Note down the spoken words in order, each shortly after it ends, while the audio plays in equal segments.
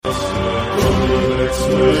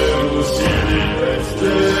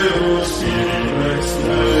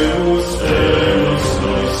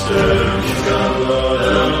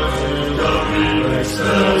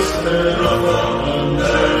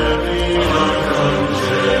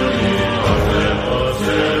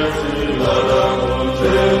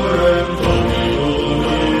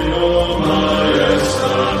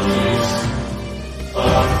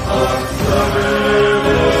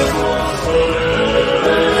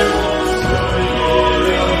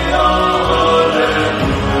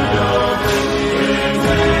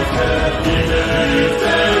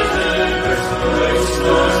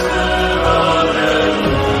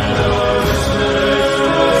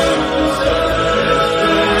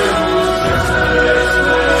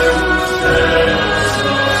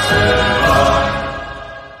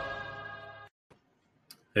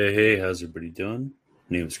Hey, how's everybody doing?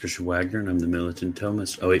 My name is Christian Wagner, and I'm the Militant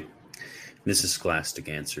Thomist. Oh wait, this is Scholastic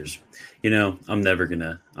Answers. You know, I'm never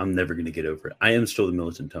gonna get over it. I am still the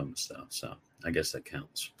Militant Thomist, though, so I guess that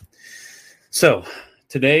counts. So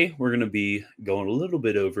today we're gonna be going a little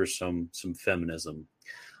bit over some feminism.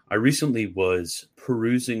 I recently was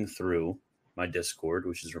perusing through my Discord,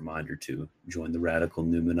 which is a reminder to join the Radical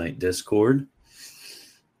Numenite Discord.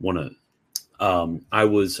 I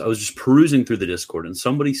was just perusing through the Discord, and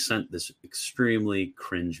somebody sent this extremely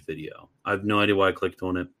cringe video. I have no idea why I clicked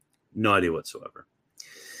on it, no idea whatsoever.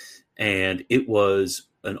 And it was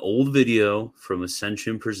an old video from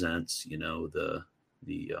Ascension Presents. You know, the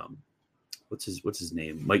what's his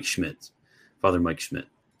name? Mike Schmidt, Father Mike Schmidt.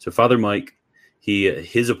 So Father Mike,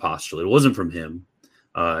 his apostolate. It wasn't from him.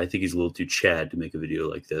 I think he's a little too Chad to make a video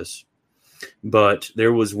like this. But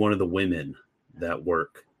there was one of the women that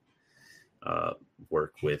work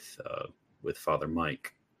with Father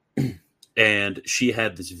Mike, and she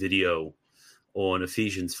had this video on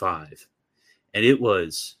Ephesians 5, and it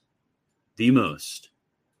was the most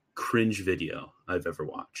cringe video I've ever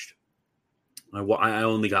watched. I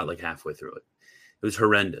only got like halfway through it. It was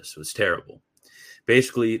horrendous. It was terrible.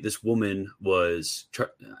 Basically, this woman was, she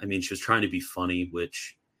was trying to be funny,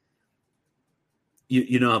 which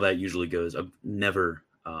you know how that usually goes. I've never,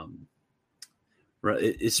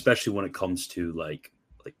 right, especially when it comes to like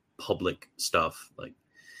public stuff, like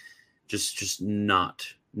just not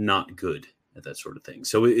good at that sort of thing.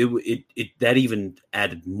 So it that even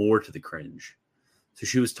added more to the cringe. So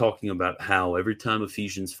she was talking about how every time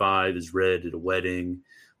Ephesians 5 is read at a wedding,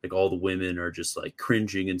 like all the women are just like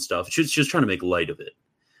cringing and stuff. She's just trying to make light of it,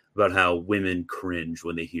 about how women cringe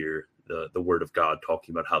when they hear the word of God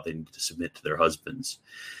talking about how they need to submit to their husbands.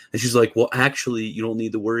 And she's like, well, actually, you don't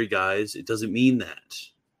need to worry, guys. It doesn't mean that.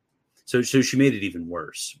 So she made it even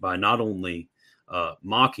worse by not only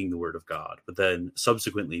mocking the word of God, but then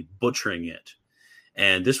subsequently butchering it.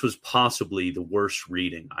 And this was possibly the worst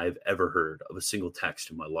reading I've ever heard of a single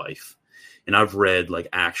text in my life. And I've read like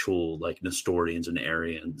actual like Nestorians and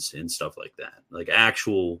Arians and stuff like that, like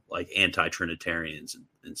actual like anti-Trinitarians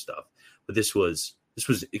and stuff. But this was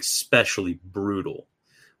especially brutal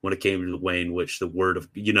when it came to the way in which the word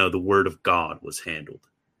of God was handled.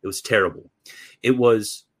 It was terrible. It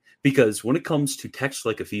was because when it comes to texts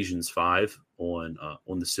like Ephesians 5 on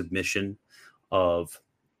the submission of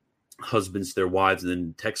husbands to their wives, and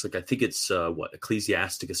then texts like, I think it's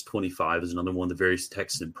Ecclesiasticus 25 is another one, the various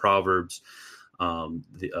texts in Proverbs,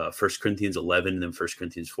 the 1 Corinthians 11, and then 1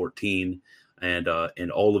 Corinthians 14, and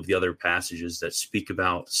all of the other passages that speak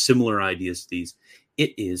about similar ideas to these.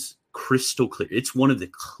 It is crystal clear. It's one of the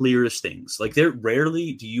clearest things. Like, there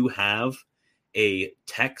rarely do you have a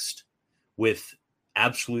text with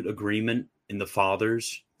absolute agreement in the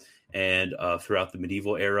fathers and throughout the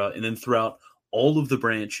medieval era, and then throughout all the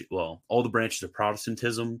branches of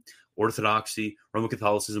Protestantism, Orthodoxy, Roman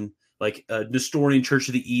Catholicism, like Nestorian Church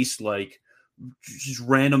of the East, like just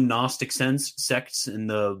random Gnostic sects in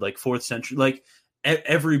the like 4th century. Like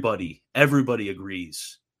everybody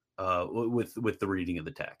agrees with the reading of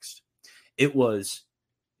the text. It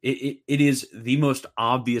is the most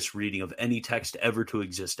obvious reading of any text ever to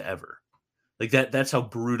exist ever. Like that's how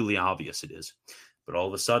brutally obvious it is. But all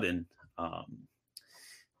of a sudden,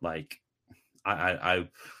 I'm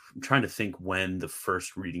trying to think when the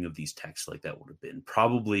first reading of these texts like that would have been.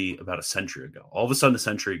 Probably about a century ago. All of a sudden, a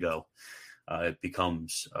century ago, it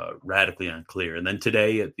becomes radically unclear. And then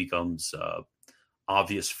today it becomes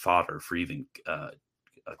obvious fodder for even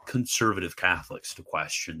conservative Catholics to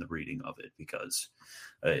question the reading of it, because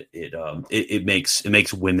it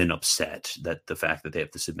makes women upset that the fact that they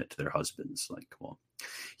have to submit to their husbands. Like, well,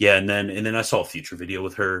 yeah. And then I saw a future video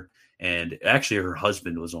with her, and actually her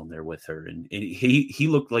husband was on there with her, and he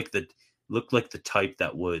looked like looked like the type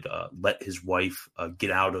that would let his wife get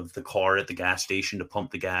out of the car at the gas station to pump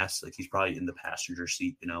the gas. Like he's probably in the passenger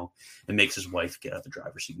seat, and makes his wife get out of the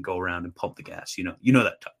driver's seat and go around and pump the gas. You know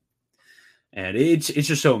that type. And it's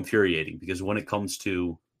just so infuriating because when it comes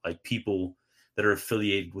to like people that are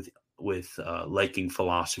affiliated with liking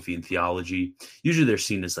philosophy and theology, usually they're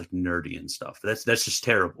seen as like nerdy and stuff. That's just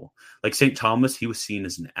terrible. Like St. Thomas, he was seen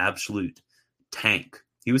as an absolute tank.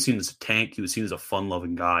 He was seen as a tank. He was seen as a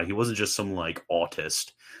fun-loving guy. He wasn't just some like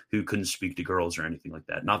autist who couldn't speak to girls or anything like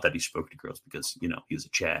that. Not that he spoke to girls because he was a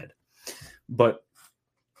Chad. But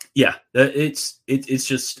yeah, it's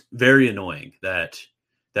just very annoying that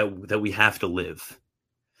we have to live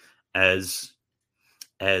as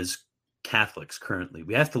Catholics currently.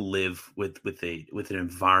 We have to live with an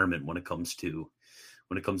environment when it comes to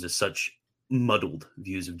such muddled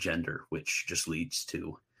views of gender, which just leads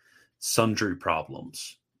to sundry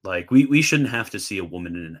problems. Like we shouldn't have to see a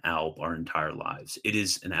woman in an alb our entire lives. It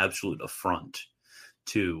is an absolute affront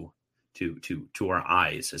to our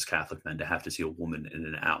eyes as Catholic men to have to see a woman in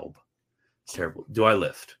an alb. It's terrible. Do I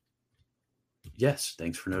lift? Yes,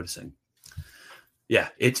 thanks for noticing. Yeah,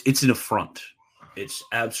 it's an affront. It's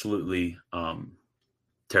absolutely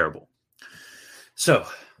terrible. So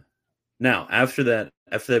now after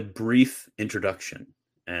that brief introduction,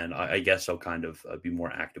 and I guess I'll kind of be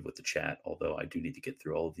more active with the chat, although I do need to get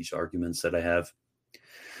through all of these arguments that I have.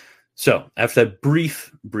 So after that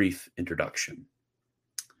brief introduction,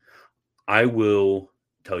 I will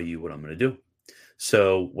tell you what I'm going to do.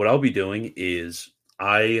 So what I'll be doing is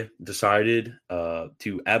I decided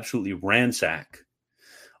to absolutely ransack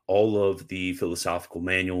all of the philosophical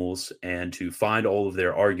manuals and to find all of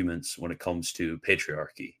their arguments when it comes to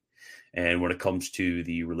patriarchy and when it comes to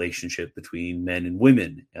the relationship between men and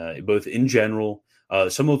women, both in general.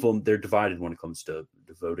 Some of them, they're divided when it comes to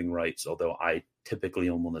voting rights, although I typically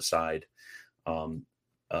am on the side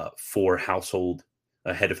for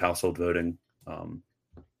head of household voting.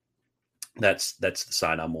 That's the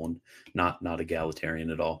side I'm on, not egalitarian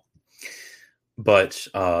at all. But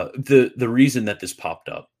the reason that this popped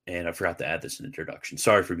up, and I forgot to add this in introduction,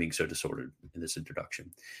 sorry for being so disordered in this introduction,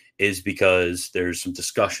 is because there's some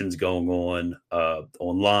discussions going on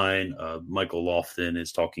online. Michael Lofton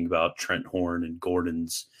is talking about Trent Horn and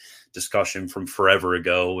Gordon's discussion from forever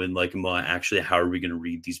ago, and like, actually, how are we going to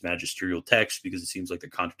read these magisterial texts because it seems like they're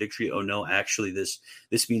contradictory. Oh no, actually, this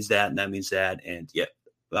means that and that means that, and yeah,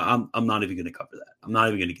 I'm not even going to cover that. I'm not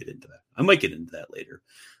even going to get into that. I might get into that later,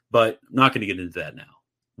 but I'm not going to get into that now.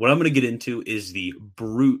 What I'm going to get into is the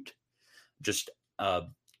brute, just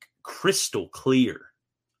crystal clear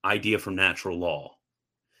idea from natural law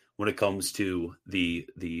when it comes to the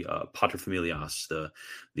paterfamilias,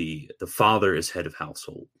 the father is head of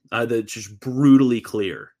household. That's just brutally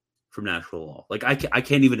clear from natural law. Like I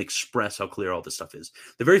can't even express how clear all this stuff is.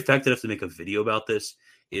 The very fact that I have to make a video about this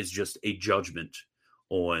is just a judgment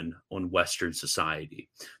on Western society.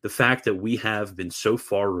 The fact that we have been so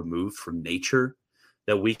far removed from nature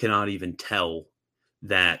that we cannot even tell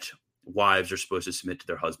that wives are supposed to submit to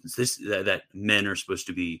their husbands. That men are supposed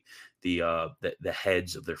to be the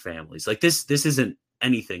heads of their families. Like this isn't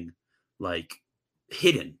anything like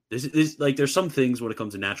hidden. This like there's some things when it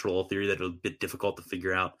comes to natural law theory that are a bit difficult to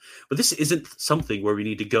figure out, but this isn't something where we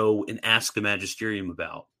need to go and ask the magisterium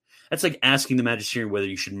about. That's like asking the magisterium whether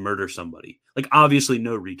you should murder somebody. Like, obviously,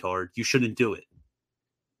 no, retard. You shouldn't do it.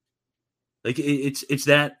 Like, it's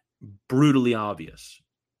that brutally obvious.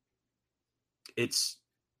 It's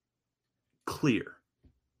clear.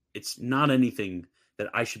 It's not anything that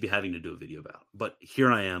I should be having to do a video about. But here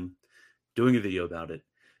I am doing a video about it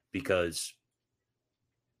because,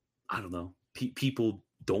 I don't know, people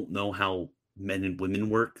don't know how men and women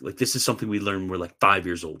work. Like, this is something we learn when we're like 5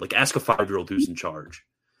 years old. Like, ask a 5-year-old who's in charge.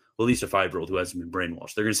 Well, at least a 5-year-old who hasn't been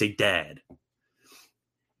brainwashed. They're going to say dad.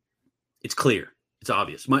 It's clear. It's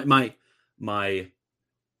obvious. My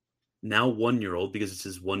now 1-year-old, because it's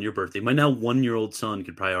his 1-year birthday, my now 1-year-old son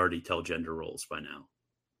could probably already tell gender roles by now.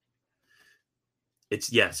 It's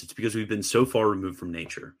because we've been so far removed from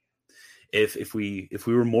nature. If we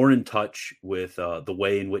were more in touch with the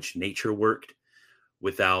way in which nature worked,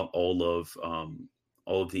 without all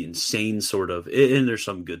of the insane sort of, and there's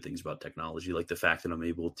some good things about technology, like the fact that I'm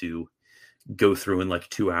able to go through in like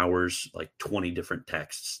 2 hours, like 20 different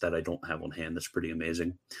texts that I don't have on hand. That's pretty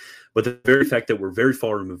amazing. But the very fact that we're very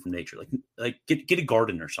far removed from nature, like get a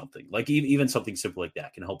garden or something, like even something simple like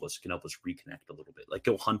that can help us reconnect a little bit. Like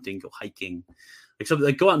go hunting, go hiking, like something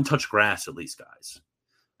like go out and touch grass at least, guys.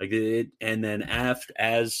 Like it, and then as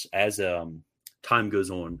time goes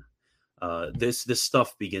on, this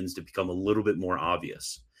stuff begins to become a little bit more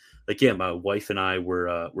obvious. like, yeah, my wife and I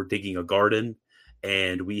were digging a garden,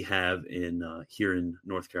 and we have in here in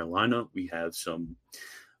North Carolina, we have some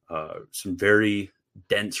very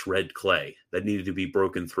dense red clay that needed to be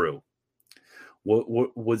broken through.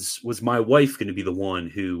 What was my wife going to be the one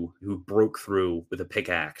who broke through with a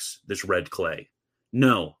pickaxe this red clay?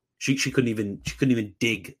 No, she couldn't even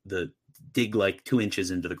dig like 2 inches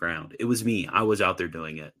into the ground. It was me. I was out there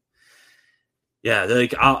doing it. Yeah,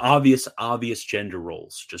 like obvious gender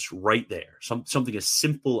roles, just right there. Something as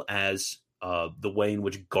simple as the way in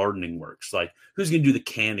which gardening works. Like, who's going to do the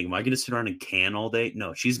canning? Am I going to sit around and can all day?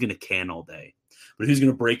 No, she's going to can all day. But who's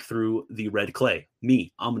going to break through the red clay?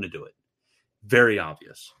 Me. I'm going to do it. Very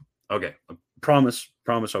obvious. Okay, I promise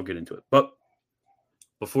I'll get into it. But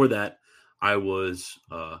before that, I was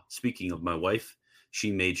speaking of my wife.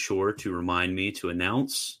 She made sure to remind me to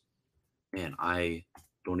announce, and I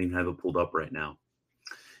don't even have it pulled up right now.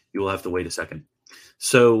 You will have to wait a second.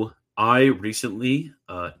 So I recently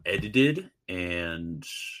edited, and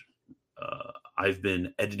I've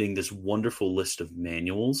been editing this wonderful list of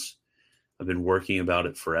manuals. I've been working about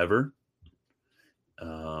it forever.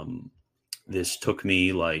 This took me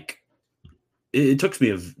it took me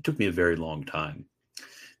a very long time.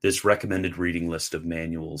 This recommended reading list of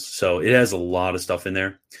manuals. So it has a lot of stuff in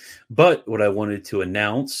there. But what I wanted to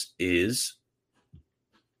announce is,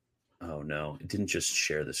 oh no, it didn't just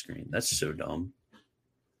share the screen. That's so dumb.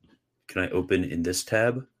 Can I open in this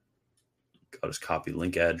tab? I'll just copy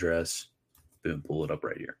link address. Boom, pull it up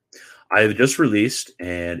right here. I have just released,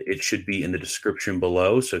 and it should be in the description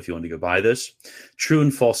below. So if you want to go buy this, True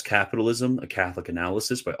and False Capitalism, a Catholic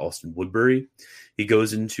Analysis by Austin Woodbury. He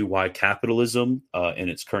goes into why capitalism in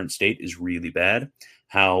its current state is really bad,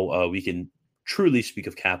 how we can truly speak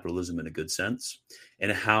of capitalism in a good sense,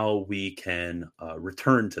 and how we can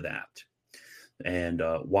return to that, and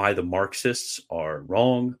why the Marxists are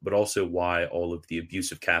wrong, but also why all of the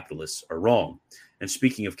abusive capitalists are wrong. And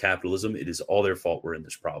speaking of capitalism, it is all their fault we're in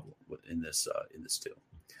this problem, in this too.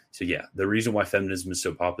 So yeah, the reason why feminism is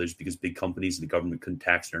so popular is because big companies and the government couldn't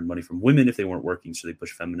tax and earn money from women if they weren't working, so they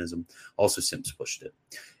pushed feminism. Also, simps pushed it.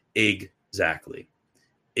 Exactly.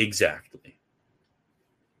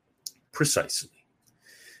 Precisely.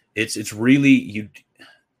 It's really,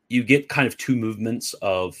 you get kind of two movements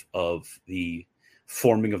of the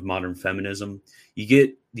forming of modern feminism. You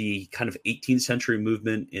get the kind of 18th century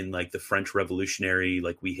movement in like the French Revolutionary,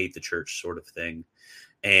 like we hate the church sort of thing.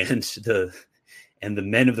 And the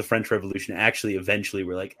men of the French Revolution actually eventually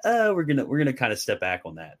were like, oh, we're gonna kind of step back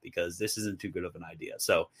on that because this isn't too good of an idea.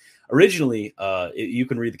 So originally, you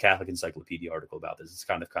can read the Catholic Encyclopedia article about this. It's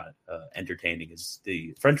kind of entertaining. Is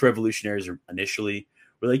the French Revolutionaries initially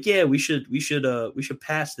were like, yeah, we should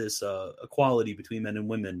pass this equality between men and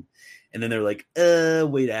women, and then they're like,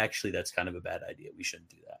 wait, actually, that's kind of a bad idea. We shouldn't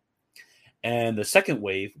do that. And the second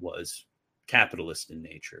wave was capitalist in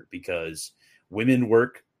nature because women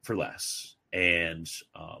work for less. And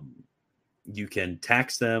you can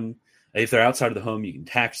tax them. If they're outside of the home, you can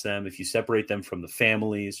tax them. If you separate them from the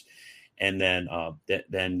families, and then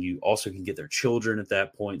then you also can get their children at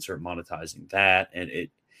that point, start monetizing that. And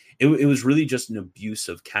it was really just an abuse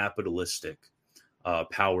of capitalistic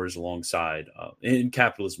powers alongside in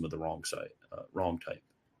capitalism of the wrong type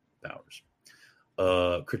powers.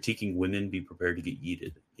 Critiquing women, be prepared to get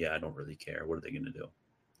yeeted. Yeah, I don't really care. What are they going to do?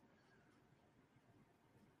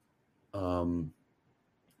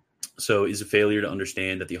 So is a failure to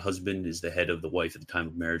understand that the husband is the head of the wife at the time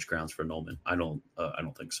of marriage grounds for annulment? I don't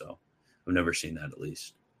think so. I've never seen that, at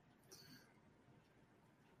least.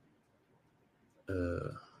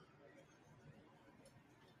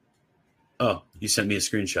 Oh, you sent me a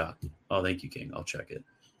screenshot. Oh, thank you, King. I'll check it.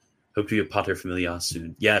 Hope to be a pater familias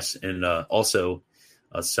soon. Yes, and also,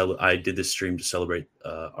 I did this stream to celebrate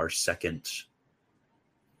our second.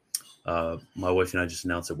 My wife and I just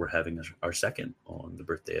announced that we're having our second on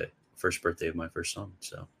the first birthday of my first son.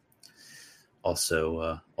 So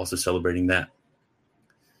also celebrating that.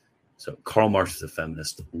 So Karl Marx is a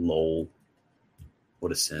feminist. Lol.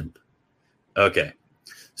 What a simp. Okay.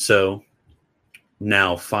 So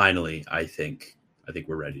now finally, I think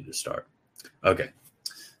we're ready to start. Okay.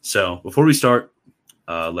 So before we start,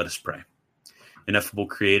 let us pray. Ineffable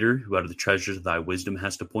Creator, who out of the treasures of thy wisdom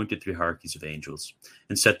hast appointed 3 hierarchies of angels,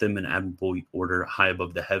 and set them in admirable order high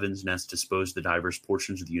above the heavens, and hast disposed the diverse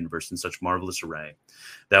portions of the universe in such marvelous array.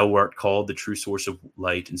 Thou who art called the true source of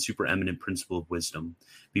light and supereminent principle of wisdom.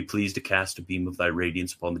 Be pleased to cast a beam of thy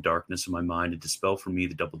radiance upon the darkness of my mind, and dispel from me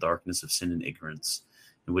the double darkness of sin and ignorance,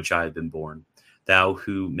 in which I have been born. Thou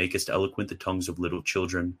who makest eloquent the tongues of little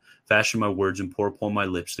children, fashion my words and pour upon my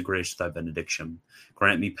lips the grace of thy benediction.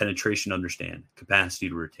 Grant me penetration to understand, capacity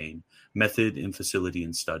to retain, method and facility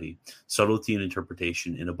in study, subtlety in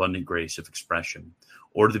interpretation, and abundant grace of expression.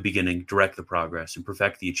 Order the beginning, direct the progress, and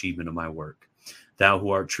perfect the achievement of my work. Thou who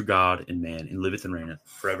art true God and man, and liveth and reigneth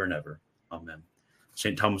forever and ever. Amen.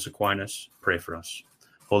 St. Thomas Aquinas, pray for us.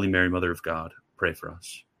 Holy Mary, Mother of God, pray for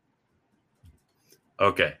us.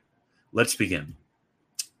 Okay, let's begin.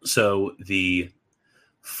 So the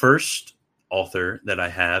first author that I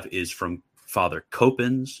have is from Father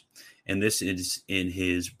Coppens, and this is in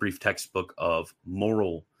his brief textbook of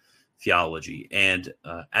moral theology. And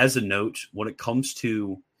as a note, when it comes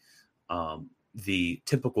to the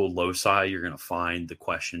typical loci, you're going to find the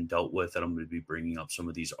question dealt with, and I'm going to be bringing up some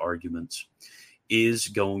of these arguments, is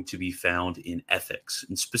going to be found in ethics,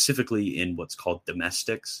 and specifically in what's called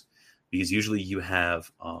domestics, because usually you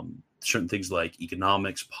have certain things like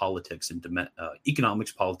economics, politics, and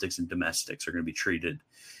domestics are going to be treated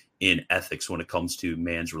in ethics when it comes to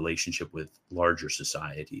man's relationship with larger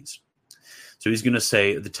societies. So he's going to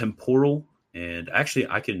say the temporal, and actually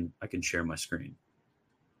I can share my screen.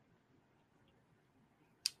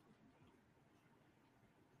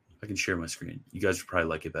 I can share my screen. You guys would probably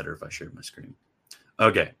like it better if I shared my screen.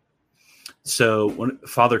 Okay. So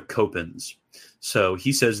Father Coppens, so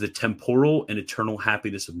he says the temporal and eternal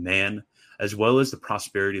happiness of man, as well as the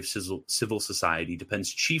prosperity of civil society,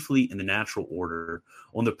 depends chiefly in the natural order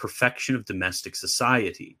on the perfection of domestic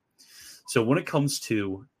society. So when it comes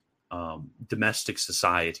to domestic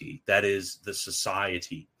society, that is the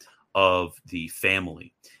society of the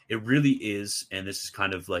family, it really is, and this is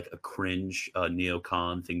kind of like a cringe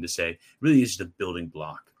neocon thing to say, really is the building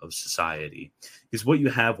block of society. Because what you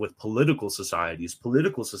have with political society,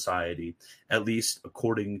 at least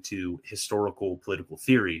according to historical political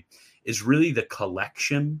theory, is really the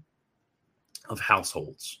collection of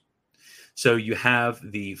households. So you have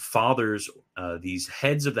the fathers, these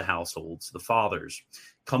heads of the households, the fathers,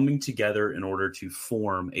 coming together in order to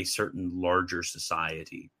form a certain larger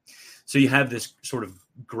society. So you have this sort of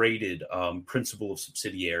graded principle of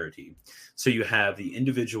subsidiarity. So you have the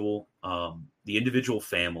individual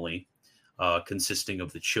family consisting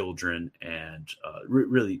of the children and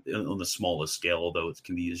really on the smallest scale, although it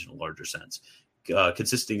can be used in a larger sense,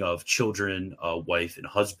 consisting of children, wife, and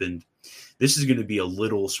husband. This is going to be a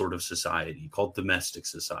little sort of society called domestic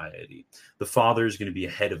society. The father is going to be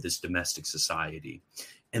a head of this domestic society.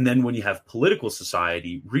 And then when you have political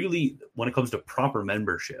society, really, when it comes to proper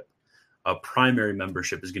membership, primary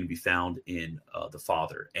membership is going to be found in the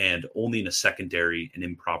father, and only in a secondary and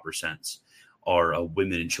improper sense are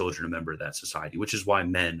women and children a member of that society, which is why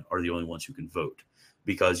men are the only ones who can vote,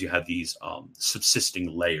 because you have these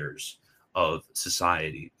subsisting layers of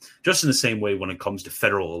society. Just in the same way, when it comes to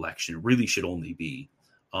federal election, it really should only be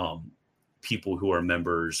people who are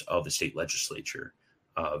members of the state legislature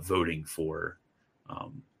voting for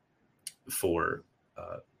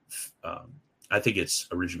I think it's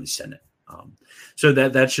originally Senate. So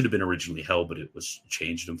that should have been originally held, but it was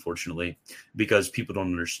changed, unfortunately, because people don't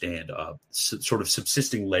understand sort of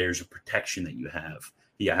subsisting layers of protection that you have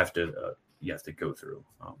to go through.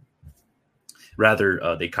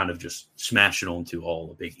 Rather, they kind of just smash it onto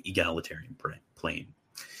all a big egalitarian plane.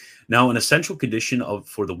 Now, an essential condition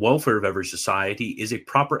for the welfare of every society is a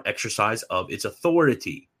proper exercise of its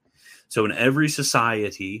authority. So in every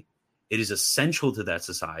society, it is essential to that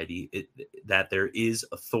society that there is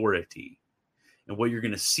authority. And what you're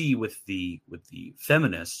going to see with the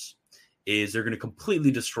feminists is they're going to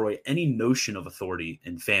completely destroy any notion of authority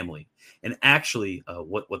in family. And actually,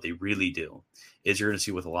 what they really do is you're going to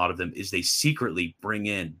see with a lot of them is they secretly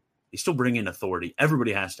still bring in authority.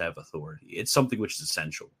 Everybody has to have authority. It's something which is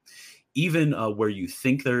essential. Even where you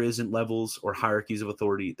think there isn't levels or hierarchies of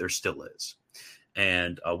authority, there still is.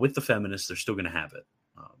 And with the feminists, they're still going to have it.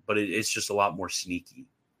 But it's just a lot more sneaky.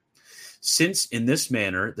 Since in this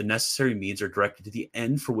manner, the necessary means are directed to the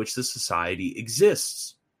end for which the society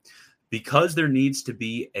exists. Because there needs to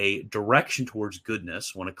be a direction towards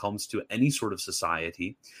goodness when it comes to any sort of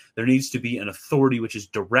society, there needs to be an authority which is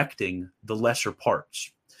directing the lesser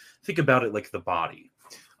parts. Think about it like the body.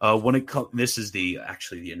 This is the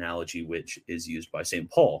analogy which is used by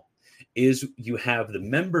St. Paul. Is you have the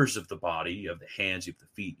members of the body, you have the hands, you have the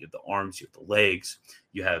feet, you have the arms, you have the legs,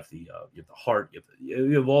 you have the heart,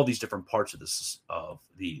 you have all these different parts of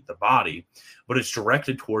the body, but it's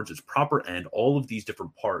directed towards its proper end, all of these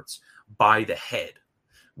different parts by the head,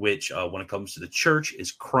 which when it comes to the church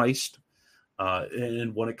is Christ,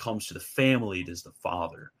 and when it comes to the family, it is the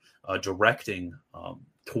Father, directing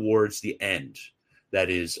towards the end, that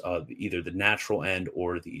is either the natural end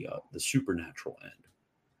or the supernatural end.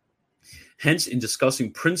 Hence, in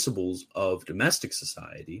discussing principles of domestic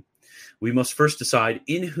society, we must first decide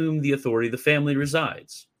in whom the authority of the family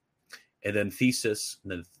resides. And then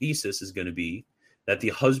the thesis is going to be that the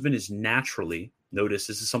husband is naturally, notice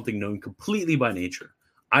this is something known completely by nature.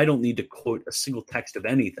 I don't need to quote a single text of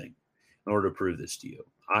anything in order to prove this to you.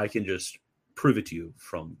 I can just prove it to you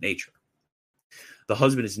from nature. The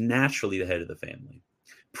husband is naturally the head of the family.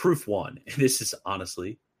 Proof one, and this is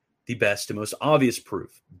honestly the best and most obvious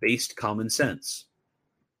proof, based common sense.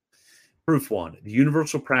 Proof one, the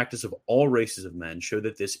universal practice of all races of men show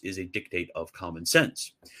that this is a dictate of common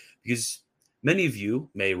sense. Because many of you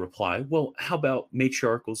may reply, well, how about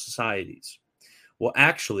matriarchal societies? Well,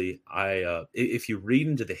 actually, if you read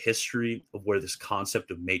into the history of where this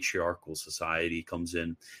concept of matriarchal society comes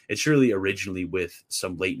in, it's really originally with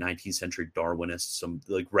some late 19th century Darwinists, some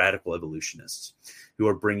like radical evolutionists, who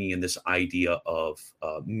are bringing in this idea of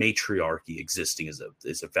matriarchy existing as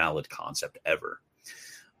a valid concept ever.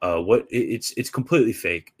 It's completely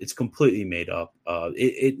fake. It's completely made up.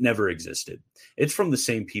 It never existed. It's from the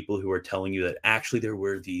same people who are telling you that actually there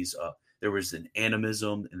was an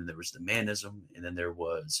animism, and then there was the manism, and then there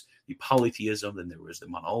was the polytheism, and there was the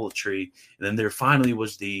monolatry, and then there finally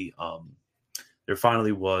was the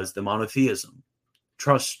monotheism.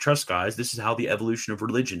 Trust, guys. This is how the evolution of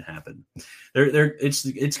religion happened.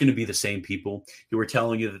 It's going to be the same people who are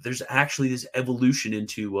telling you that there's actually this evolution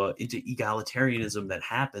into egalitarianism that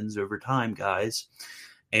happens over time, guys.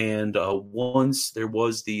 And once there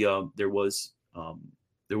was the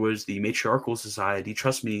matriarchal society.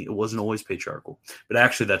 Trust me, it wasn't always patriarchal, but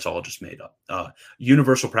actually that's all just made up.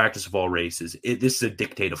 Universal practice of all races. This is a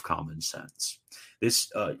dictate of common sense.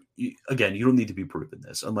 This, again, you don't need to be proven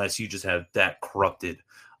this unless you just have that corrupted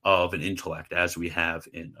of an intellect as we have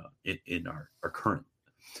in our current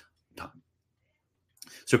time.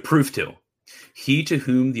 So proof two, he to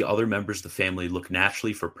whom the other members of the family look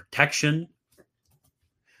naturally for protection.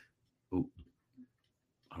 Ooh,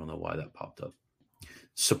 I don't know why that popped up.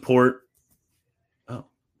 Support. Oh,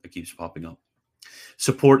 it keeps popping up.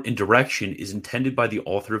 Support and direction is intended by the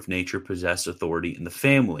author of nature possess authority in the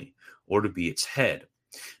family, or to be its head.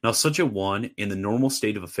 Now, such a one, in the normal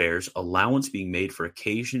state of affairs, allowance being made for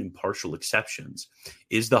occasion and partial exceptions,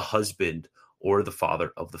 is the husband or the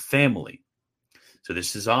father of the family. So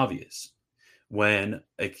this is obvious. When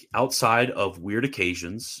outside of weird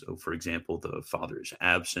occasions, so for example, the father is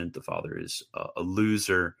absent, the father is a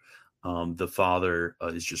loser, the father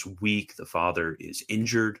is just weak, the father is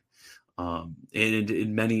injured, and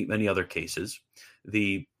in many other cases,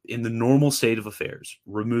 in the normal state of affairs,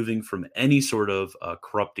 removing from any sort of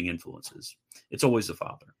corrupting influences, it's always the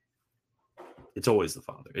father. It's always the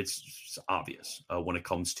father. It's obvious when it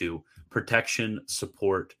comes to protection,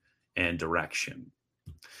 support, and direction.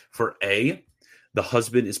 For A, the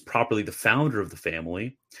husband is properly the founder of the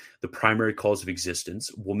family, the primary cause of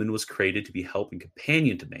existence. Woman was created to be help and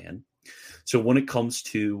companion to man. So when it comes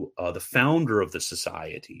to the founder of the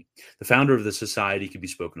society can be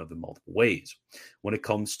spoken of in multiple ways. When it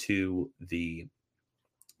comes to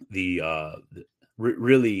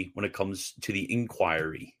really when it comes to the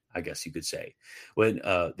inquiry, I guess you could say, when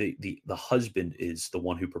the husband is the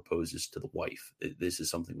one who proposes to the wife. This is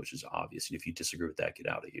something which is obvious, and if you disagree with that, get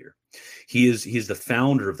out of here. He is the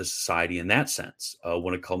founder of the society in that sense.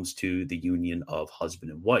 When it comes to the union of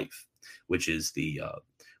husband and wife, which is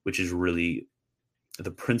really the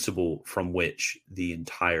principle from which the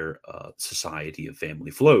entire society of family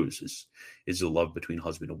flows, is the love between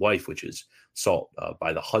husband and wife, which is sought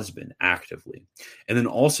by the husband actively. And then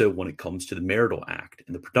also when it comes to the marital act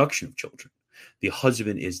and the production of children, the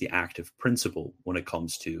husband is the active principle when it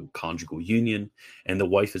comes to conjugal union, and the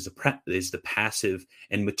wife is the passive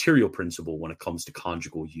and material principle when it comes to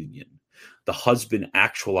conjugal union. The husband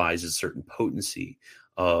actualizes certain potency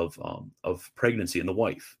of pregnancy in the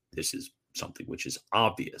wife. This is something which is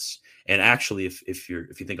obvious. And actually, if you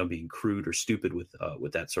think I'm being crude or stupid with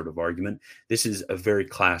that sort of argument, this is a very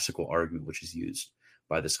classical argument which is used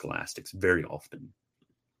by the scholastics very often.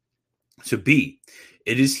 So B,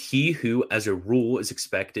 it is he who, as a rule, is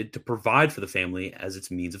expected to provide for the family as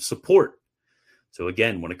its means of support. So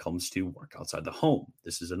again, when it comes to work outside the home,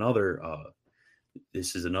 this is another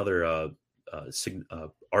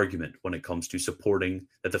argument when it comes to supporting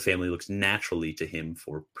that the family looks naturally to him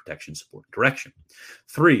for protection, support, and direction.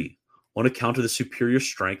 3, on account of the superior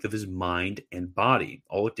strength of his mind and body,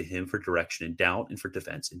 all look to him for direction in doubt and for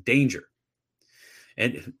defense in danger.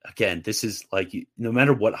 And again, this is like, no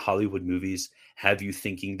matter what Hollywood movies have you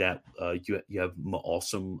thinking that you have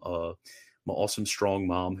awesome strong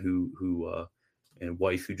mom who and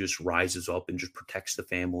wife who just rises up and just protects the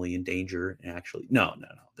family in danger. And actually, no.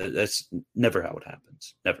 That's never how it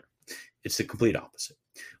happens. Never. It's the complete opposite.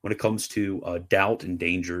 When it comes to doubt and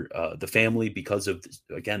danger, the family, because of,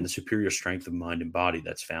 again, the superior strength of mind and body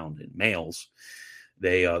that's found in males,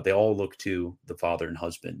 they all look to the father and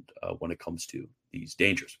husband when it comes to these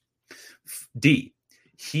dangers. D,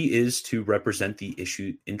 he is to represent the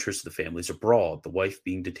interests of the families abroad, the wife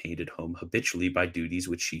being detained at home habitually by duties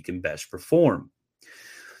which she can best perform.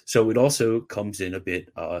 So it also comes in a bit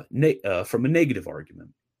from a negative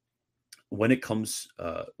argument. When it comes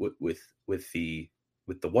with the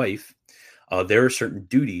wife, there are certain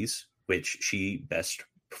duties which she best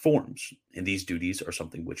performs, and these duties are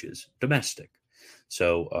something which is domestic.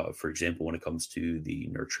 So, for example, when it comes to the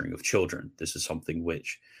nurturing of children, this is something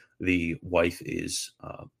which the wife is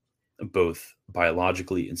both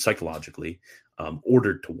biologically and psychologically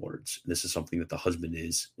ordered towards. This is something that the husband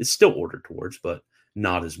is still ordered towards, but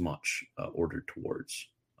not as much ordered towards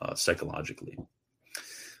psychologically.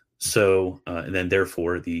 So, and then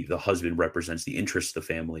therefore the husband represents the interests of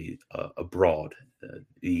the family abroad,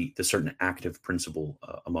 the certain active principle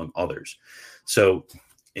among others. So,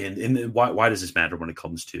 and why does this matter when it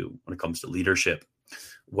comes to leadership?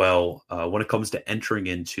 Well, when it comes to entering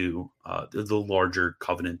into the larger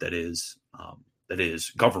covenant that is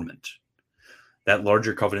government, that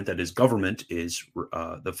larger covenant that is government is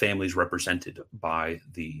the families represented by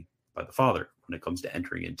the father when it comes to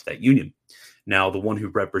entering into that union. Now, the one who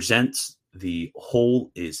represents the whole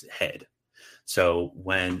is head. So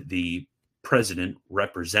when the president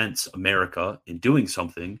represents America in doing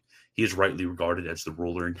something, he is rightly regarded as the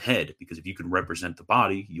ruler and head, because if you can represent the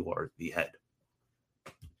body, you are the head.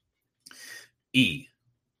 E,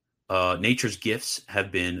 nature's gifts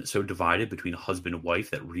have been so divided between husband and wife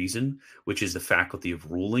that reason, which is the faculty of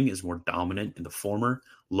ruling, is more dominant in the former,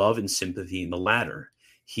 love and sympathy in the latter.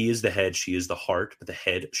 He is the head, she is the heart, but the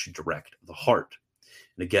head should direct the heart.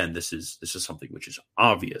 And again, this is something which is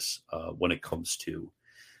obvious when it comes to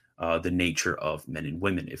the nature of men and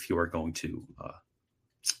women. If you are going to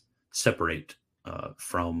separate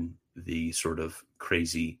from the sort of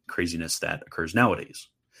craziness that occurs nowadays,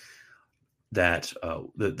 that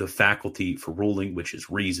the faculty for ruling, which is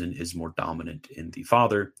reason, is more dominant in the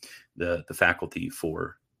father. The faculty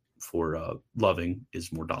for loving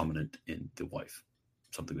is more dominant in the wife.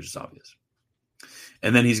 Something which is obvious.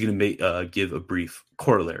 And then he's going to give a brief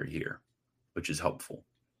corollary here, which is helpful.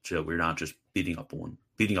 So we're not just beating up.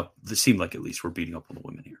 It seemed like at least we're beating up on the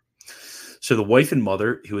women here. So the wife and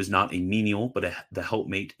mother, who is not a menial, but the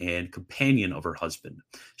helpmate and companion of her husband,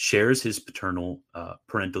 shares his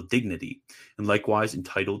parental dignity, and likewise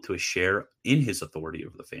entitled to a share in his authority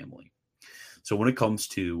over the family. So when it comes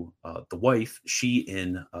to the wife, she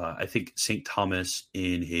I think St. Thomas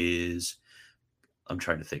in his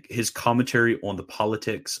commentary on the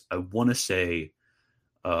Politics, I want to say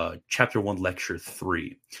chapter 1, lecture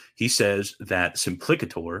 3, he says that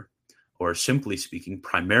simplicator, or simply speaking,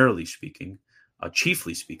 primarily speaking,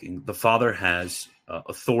 chiefly speaking, the father has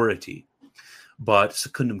authority, but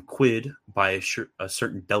secundum quid, by a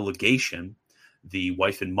certain delegation, the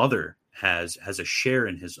wife and mother has a share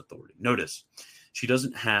in his authority. Notice, she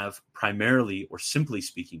doesn't have primarily or simply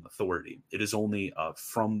speaking authority. It is only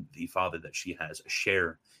from the father that she has a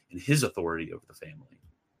share in his authority over the family.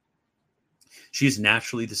 She is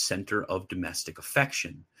naturally the center of domestic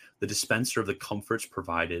affection, the dispenser of the comforts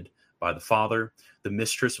provided by the father, the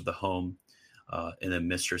mistress of the home, and then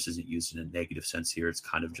mistress isn't used in a negative sense here. It's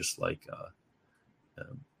kind of just like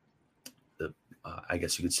I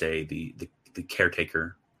guess you could say the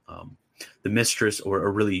caretaker, the mistress,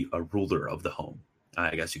 or really a ruler of the home.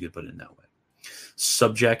 I guess you could put it in that way.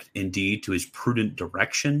 Subject indeed to his prudent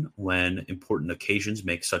direction when important occasions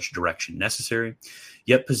make such direction necessary,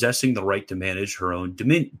 yet possessing the right to manage her own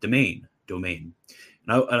domain.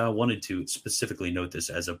 And I wanted to specifically note this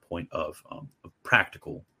as a point of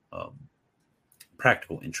practical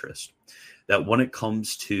interest, that when it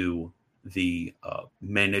comes to the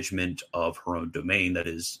management of her own domain, that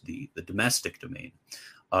is the domestic domain,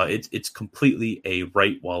 it's completely a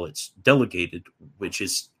right while it's delegated, but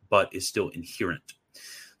is still inherent.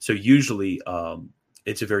 So usually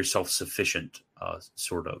it's a very self-sufficient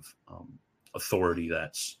sort of authority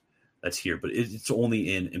that's here, but it's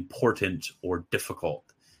only in important or difficult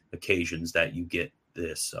occasions that you get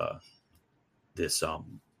this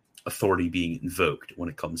authority being invoked when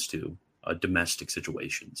it comes to domestic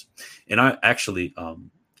situations. And I actually,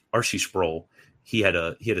 R.C. Sproul, he had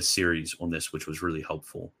a series on this which was really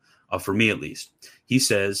helpful for me, at least. He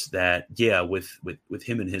says that with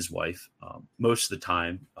him and his wife, most of the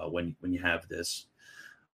time when you have this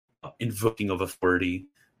invoking of authority.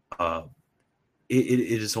 Uh,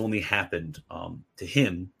 it has only happened to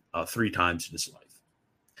him 3 times in his life.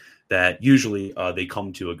 That usually they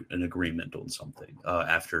come to an agreement on something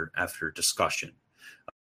after discussion.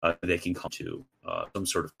 They can come to some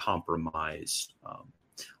sort of compromise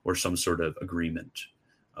or some sort of agreement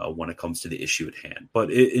when it comes to the issue at hand.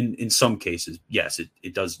 But in some cases, yes,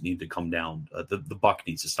 it does need to come down. The buck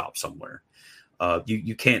needs to stop somewhere.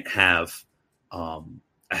 You can't have a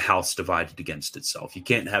house divided against itself. You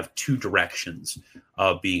can't have 2 directions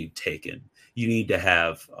being taken. You need to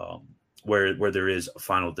have where there is a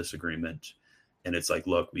final disagreement, and it's like,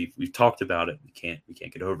 look, we've talked about it. We can't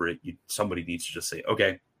get over it. Somebody needs to just say,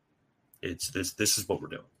 okay, it's this. This is what we're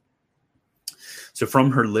doing. So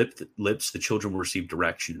from her lips, the children will receive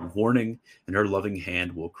direction and warning, and her loving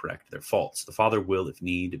hand will correct their faults. The father will, if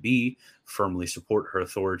need be, firmly support her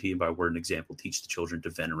authority, and by word and example, teach the children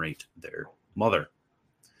to venerate their mother.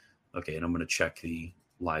 Okay, and I'm going to check the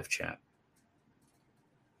live chat.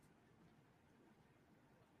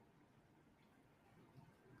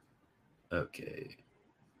 Okay.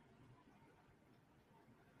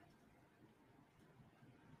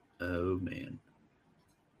 Oh, man.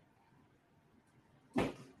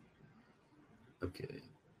 Okay.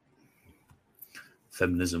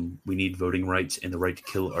 Feminism. We need voting rights and the right to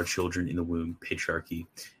kill our children in the womb. Patriarchy.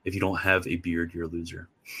 If you don't have a beard, you're a loser.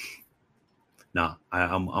 Nah,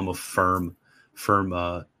 I'm a firm,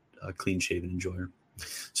 clean-shaven enjoyer.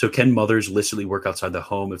 So can mothers illicitly work outside the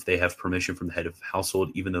home if they have permission from the head of the household,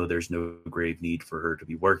 even though there's no grave need for her to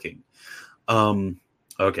be working?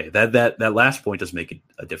 Okay, that last point does make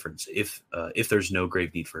a difference if there's no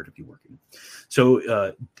grave need for her to be working.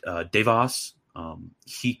 So DeVos,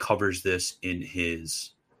 he covers this in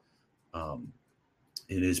his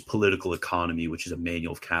Political Economy, which is a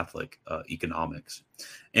manual of Catholic economics.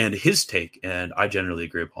 And his take, and I generally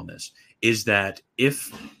agree upon this, is that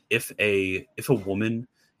if a woman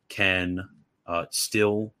can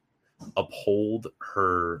still uphold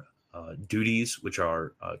her duties, which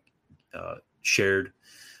are shared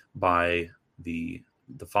by the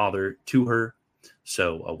father to her,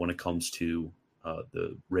 so when it comes to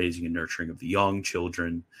the raising and nurturing of the young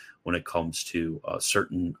children, when it comes to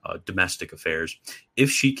certain domestic affairs,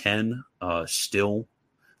 if she can still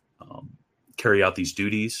carry out these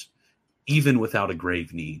duties, even without a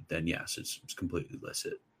grave need, then yes, it's completely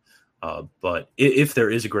licit. But if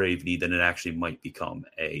there is a grave need, then it actually might become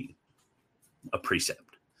a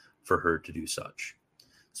precept for her to do such.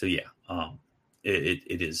 So yeah,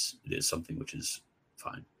 it is something which is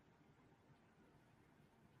fine.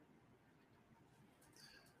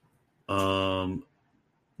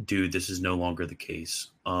 Dude, this is no longer the case.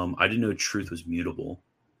 I didn't know truth was mutable.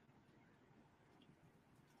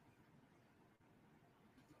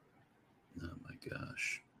 Oh my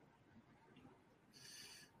gosh.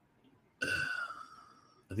 I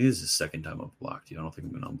think this is the second time I've blocked you. I don't think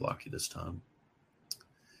I'm going to unblock you this time.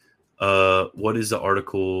 What is the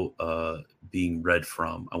article being read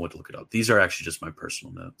from? I went to look it up. These are actually just my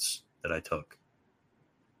personal notes that I took.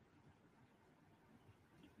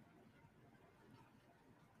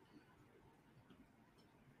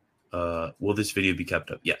 Will this video be kept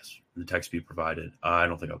up? Yes. The text be provided. I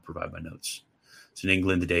don't think I'll provide my notes. So in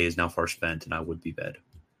England, the day is now far spent, and I would be bed.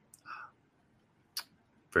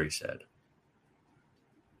 Very sad.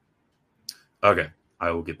 Okay, I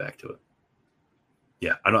will get back to it.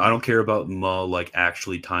 Yeah, I don't care about like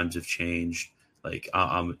actually times have changed. Like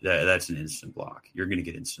that's an instant block. You're gonna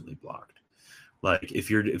get instantly blocked. Like if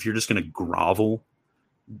you're just gonna grovel,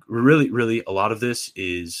 really a lot of this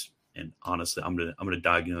is. And honestly, I'm gonna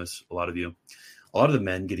diagnose a lot of you. A lot of the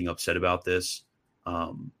men getting upset about this,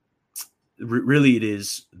 really, it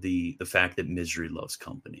is the fact that misery loves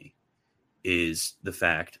company. Is the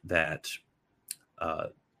fact that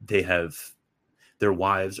their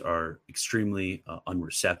wives are extremely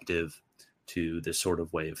unreceptive to this sort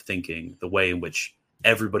of way of thinking, the way in which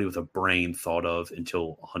everybody with a brain thought of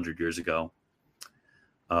until 100 years ago.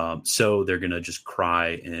 So they're going to just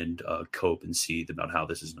cry and cope and seethe about how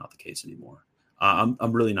this is not the case anymore. I'm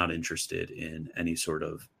really not interested in any sort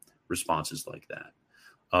of responses like that.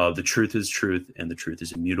 The truth is truth, and the truth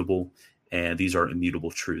is immutable. And these are immutable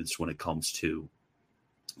truths when it comes to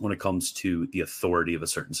the authority of a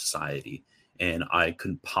certain society. And I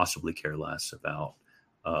couldn't possibly care less about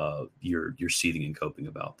your seething and coping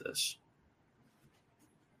about this.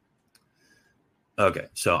 Okay,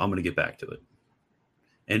 so I'm going to get back to it.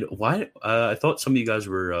 And why? I thought some of you guys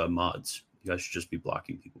were mods. You guys should just be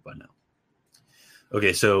blocking people by now.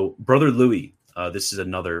 Okay, so Brother Louis, this is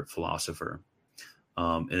another philosopher.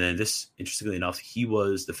 And then this, interestingly enough, he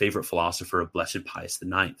was the favorite philosopher of Blessed Pius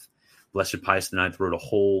IX. Blessed Pius IX wrote a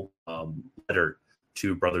whole letter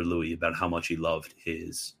to Brother Louis about how much he loved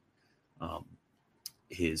his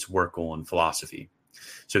work on philosophy.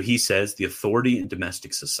 So he says the authority in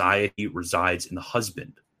domestic society resides in the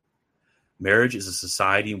husband. Marriage is a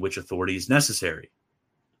society in which authority is necessary.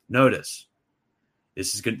 Notice,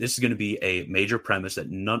 this is going to be a major premise that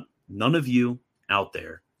none of you out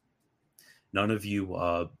there, none of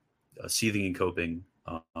you seething and coping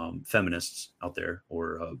feminists out there,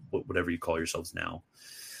 or whatever you call yourselves now,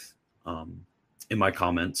 in my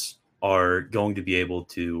comments, are going to be able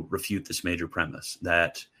to refute this major premise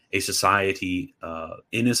that in a society,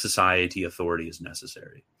 authority is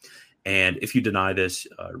necessary. And if you deny this,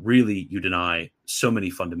 really, you deny so many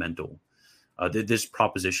fundamental. This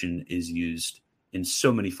proposition is used in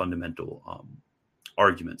so many fundamental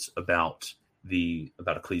arguments about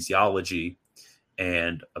ecclesiology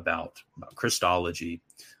and about Christology.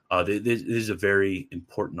 This is a very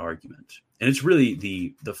important argument, and it's really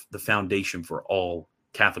the foundation for all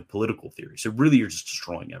Catholic political theory. So really, you're just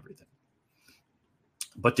destroying everything.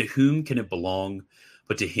 But to whom can it belong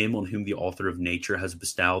but to him on whom the author of nature has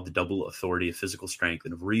bestowed the double authority of physical strength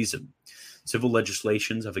and of reason? Civil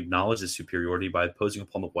legislations have acknowledged this superiority by imposing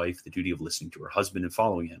upon the wife the duty of listening to her husband and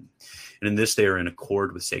following him. And in this, they are in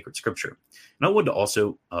accord with sacred scripture. And I wanted to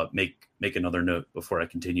also make another note before I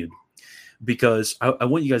continued, because I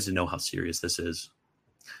want you guys to know how serious this is.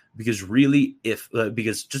 Because really,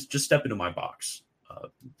 because just step into my box,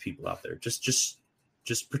 people out there, just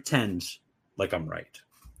pretend like I'm right.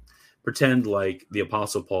 Pretend like the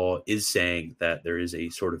Apostle Paul is saying that there is a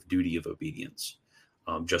sort of duty of obedience,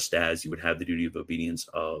 just as you would have the duty of obedience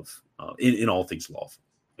of in all things lawful.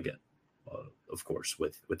 Again, of course,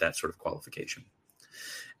 with that sort of qualification.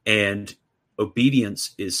 And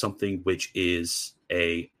obedience is something which is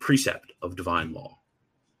a precept of divine law.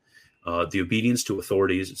 The obedience to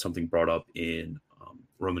authorities is something brought up in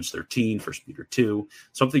Romans 13, 1 Peter 2,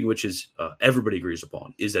 something which is everybody agrees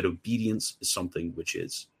upon, is that obedience is something which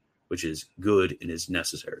is good and is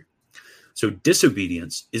necessary. So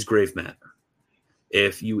disobedience is grave matter.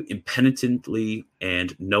 If you impenitently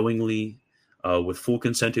and knowingly, with full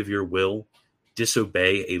consent of your will,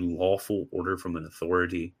 disobey a lawful order from an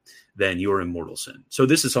authority, then you are in mortal sin. So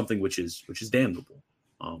this is something which is damnable.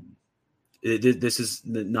 This is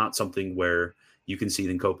not something where you can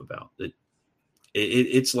seethe and cope about.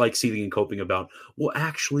 It's like seething and coping about, well,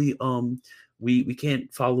 actually, we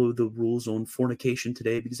can't follow the rules on fornication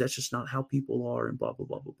today because that's just not how people are, and blah blah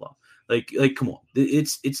blah blah blah. Like come on,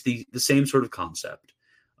 it's the same sort of concept.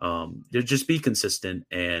 Just be consistent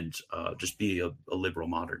and just be a liberal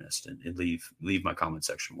modernist and leave my comment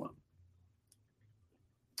section alone.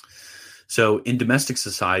 So in domestic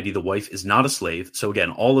society, the wife is not a slave. So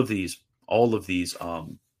again, all of these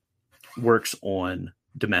works on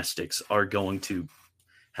domestics are going to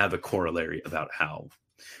have a corollary about how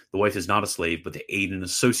the wife is not a slave, but the aid and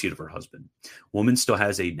associate of her husband. Woman still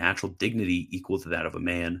has a natural dignity equal to that of a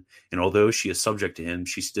man, and although she is subject to him,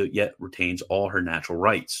 she still yet retains all her natural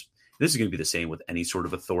rights. This is going to be the same with any sort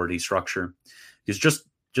of authority structure, because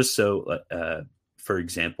just so, for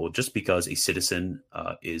example, just because a citizen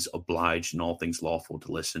is obliged in all things lawful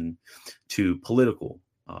to listen to political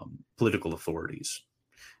authorities,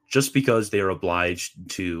 just because they are obliged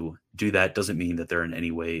to do that doesn't mean that they're in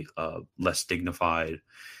any way less dignified,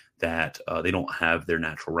 that they don't have their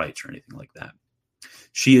natural rights or anything like that.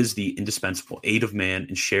 She is the indispensable aid of man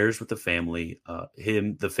and shares with the family,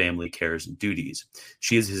 the family cares and duties.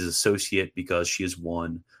 She is his associate because she is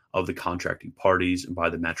one of the contracting parties, and by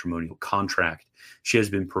the matrimonial contract, she has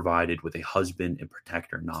been provided with a husband and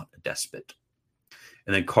protector, not a despot.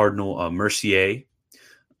 And then Cardinal Mercier,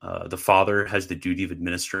 the father has the duty of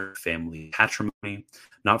administering family patrimony,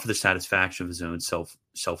 not for the satisfaction of his own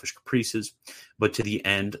selfish caprices, but to the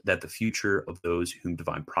end that the future of those whom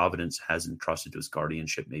divine providence has entrusted to his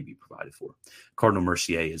guardianship may be provided for. Cardinal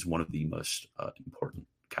Mercier is one of the most important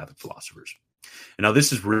Catholic philosophers. And now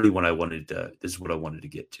this is really what I wanted to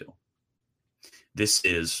get to. This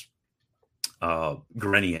is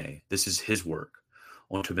Grenier. This is his work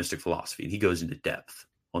on Thomistic philosophy, and he goes into depth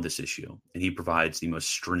on this issue, and he provides the most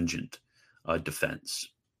stringent defense.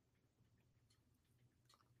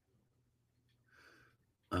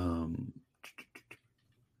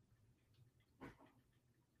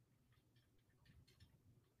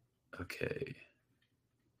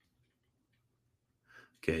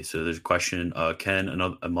 Okay, so there's a question. Can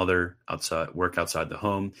a mother work outside the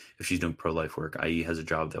home if she's doing pro-life work, i.e. has a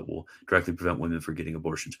job that will directly prevent women from getting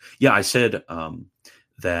abortions? Yeah, I said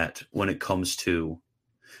that when it comes to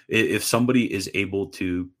if somebody is able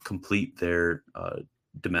to complete their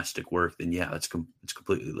domestic work, then yeah, it's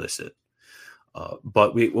completely illicit.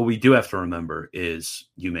 But what we do have to remember is,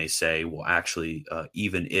 you may say, well, actually,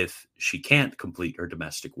 even if she can't complete her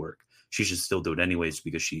domestic work, she should still do it anyways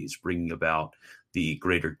because she's bringing about the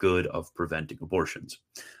greater good of preventing abortions.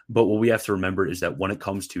 But what we have to remember is that when it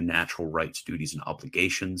comes to natural rights, duties, and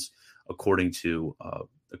obligations, according to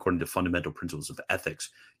fundamental principles of ethics,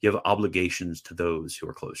 you have obligations to those who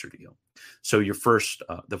are closer to you. So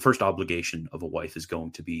the first obligation of a wife is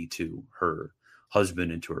going to be to her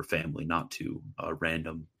husband and to her family, not to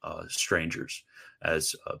random strangers.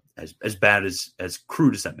 As bad as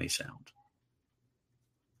crude as that may sound.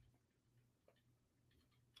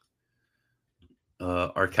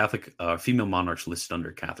 Are Catholic female monarchs listed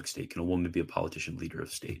under Catholic state? Can a woman be a politician, leader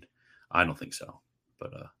of state? I don't think so.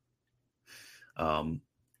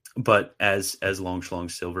 But as Long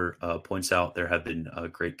Schlong Silver points out, there have been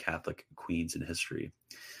great Catholic queens in history.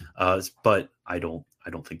 But I don't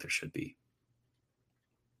think there should be.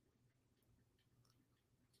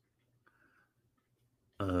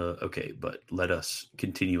 Okay, but let us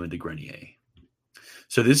continue into Grenier.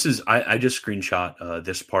 So this is I just screenshot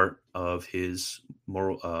this part of his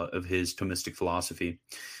Thomistic philosophy,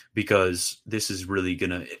 because this is really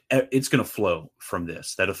it's gonna flow from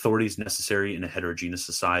this, that authority is necessary in a heterogeneous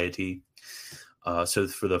society. So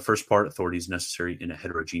for the first part, authority is necessary in a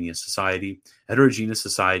heterogeneous society. Heterogeneous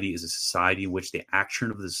society is a society in which the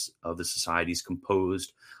action of the society is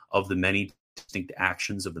composed of the many distinct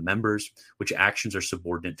actions of the members, which actions are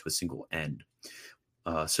subordinate to a single end.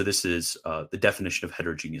 So this is the definition of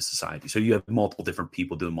heterogeneous society. So you have multiple different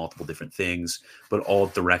people doing multiple different things, but all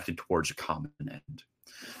directed towards a common end.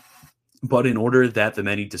 But in order that the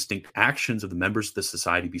many distinct actions of the members of the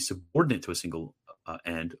society be subordinate to a single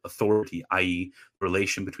end, authority, i.e.,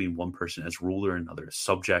 relation between one person as ruler and another as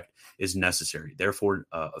subject, is necessary. Therefore,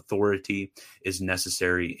 authority is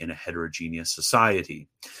necessary in a heterogeneous society.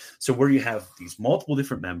 So where you have these multiple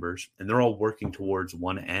different members and they're all working towards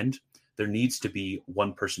one end, there needs to be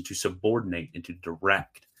one person to subordinate and to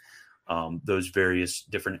direct those various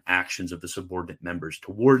different actions of the subordinate members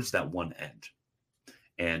towards that one end.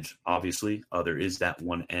 And obviously, there is that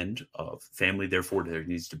one end of family. Therefore, there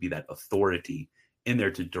needs to be that authority in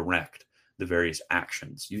there to direct the various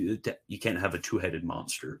actions. You can't have a two-headed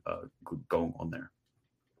monster going on there.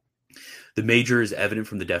 The major is evident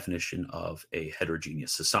from the definition of a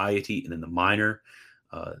heterogeneous society, and in the minor,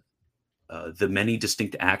 the many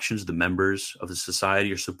distinct actions of the members of the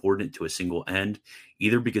society are subordinate to a single end,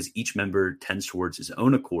 either because each member tends towards his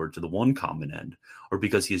own accord to the one common end, or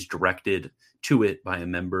because he is directed to it by a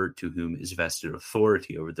member to whom is vested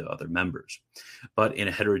authority over the other members. But in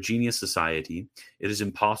a heterogeneous society, it is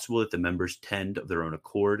impossible that the members tend of their own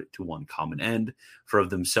accord to one common end, for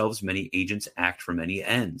of themselves many agents act for many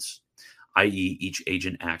ends, i.e., each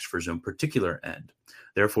agent acts for his own particular end.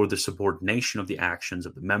 Therefore, the subordination of the actions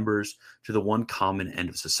of the members to the one common end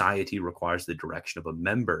of society requires the direction of a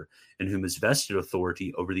member in whom is vested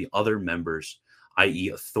authority over the other members, i.e.,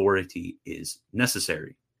 authority is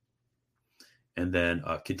necessary. And then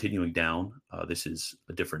continuing down, this is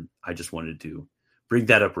a different, I just wanted to bring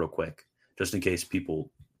that up real quick, just in case people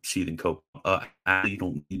see and cope. You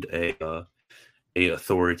don't need a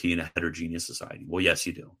authority in a heterogeneous society. Well, yes,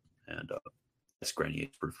 you do. And that's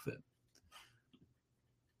Grenier's proof of it.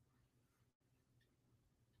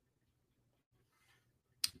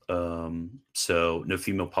 So no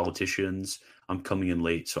female politicians. I'm coming in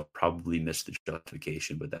late, so I'll probably miss the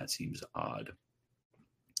justification, but that seems odd.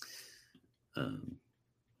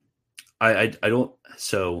 I don't.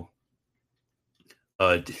 So,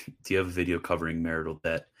 do you have a video covering marital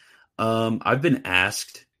debt? I've been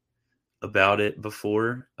asked about it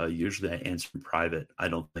before. Usually I answer in private. I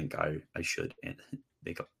don't think I should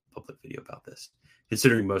make a public video about this,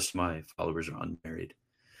 considering most of my followers are unmarried.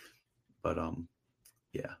 But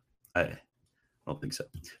yeah, I don't think so.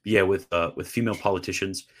 But yeah, with female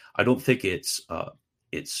politicians, I don't think it's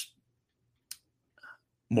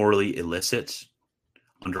morally illicit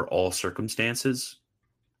under all circumstances,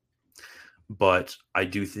 but I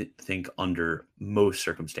do think under most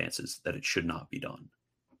circumstances that it should not be done.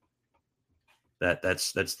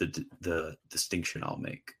 That's the distinction I'll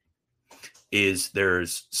make. Is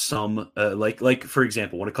there's some like for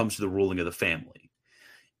example, when it comes to the ruling of the family,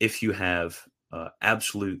 if you have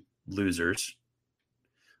absolute losers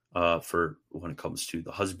for when it comes to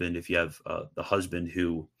the husband, if you have the husband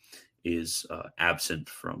who is absent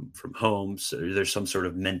from home, so there's some sort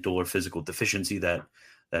of mental or physical deficiency that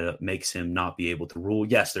makes him not be able to rule.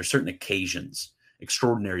 Yes, there's certain occasions,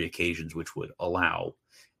 extraordinary occasions, which would allow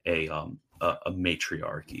a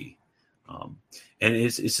matriarchy. And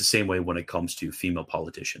it's the same way when it comes to female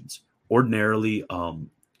politicians. Ordinarily,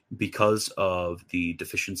 because of the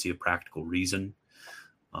deficiency of practical reason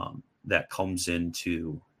that comes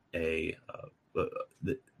into the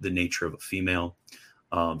nature of a female.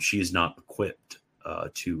 She is not equipped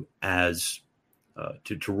to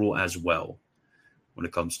rule as well when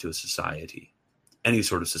it comes to a society, any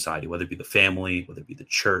sort of society, whether it be the family, whether it be the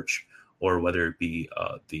church, or whether it be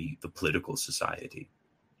the political society.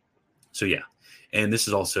 So yeah, and this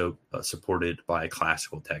is also supported by a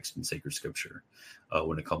classical text in sacred scripture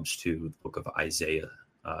when it comes to the book of Isaiah,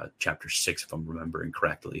 chapter 6, if I'm remembering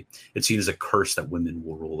correctly. It's seen as a curse that women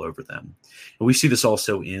will rule over them. And we see this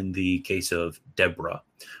also in the case of Deborah.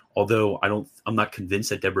 Although I'm not convinced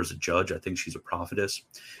that Deborah is a judge. I think she's a prophetess.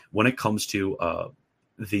 When it comes to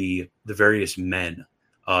the various men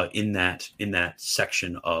in that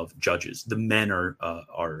section of judges, the men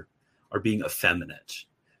are being effeminate.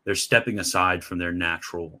 They're stepping aside from their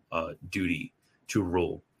natural duty to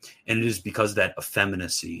rule. And it is because of that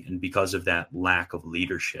effeminacy and because of that lack of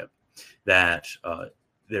leadership that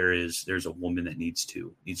there's a woman that needs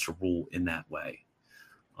to rule in that way.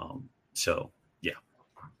 So yeah.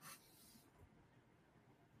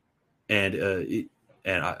 And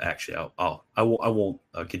I won't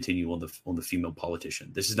continue on the female politician.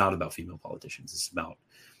 This is not about female politicians. This is about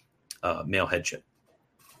male headship.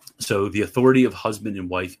 So the authority of husband and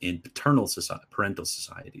wife in parental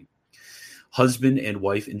society. Husband and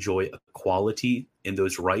wife enjoy equality in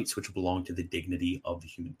those rights which belong to the dignity of the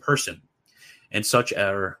human person, and such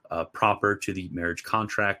are proper to the marriage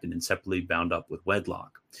contract and inseparably bound up with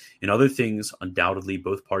wedlock. In other things, undoubtedly,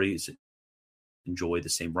 both parties enjoy the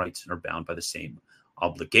same rights and are bound by the same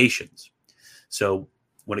obligations. So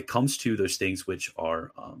when it comes to those things which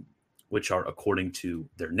are according to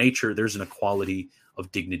their nature, there's an equality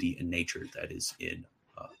of dignity and nature that is in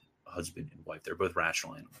husband and wife. They're both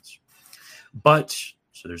rational animals. But,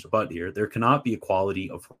 so there's a but here, there cannot be equality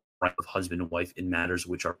of right of husband and wife in matters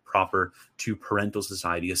which are proper to parental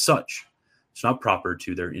society as such. It's not proper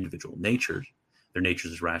to their individual natures, their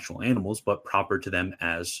natures as rational animals, but proper to them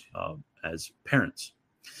as parents.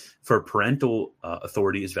 For parental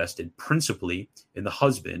authority is vested principally in the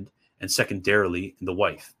husband and secondarily in the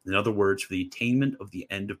wife. In other words, for the attainment of the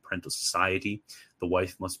end of parental society, the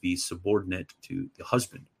wife must be subordinate to the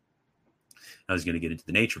husband. I was going to get into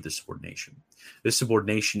the nature of this subordination. This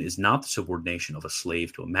subordination is not the subordination of a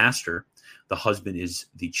slave to a master. The husband is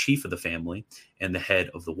the chief of the family and the head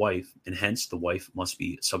of the wife, and hence the wife must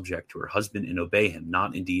be subject to her husband and obey him,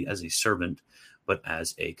 not indeed as a servant, but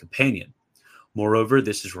as a companion. Moreover,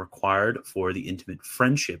 this is required for the intimate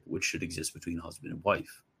friendship which should exist between husband and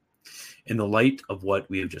wife. In the light of what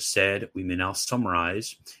we have just said, we may now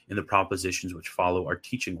summarize in the propositions which follow our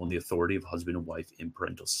teaching on the authority of husband and wife in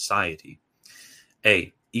parental society.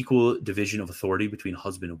 A. Equal division of authority between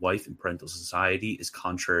husband and wife in parental society is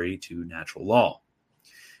contrary to natural law.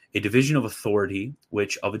 A division of authority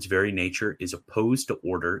which of its very nature is opposed to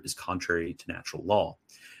order is contrary to natural law.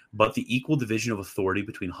 But the equal division of authority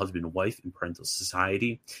between husband and wife in parental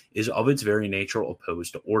society is of its very nature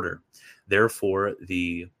opposed to order. Therefore,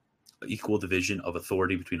 the equal division of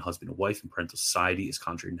authority between husband and wife in parental society is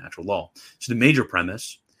contrary to natural law. So the major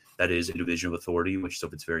premise, that is a division of authority which is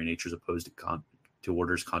of its very nature is opposed to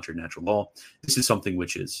orders contrary to natural law. This is something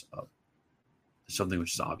which is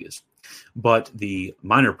obvious. But the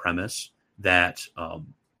minor premise that a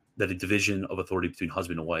division of authority between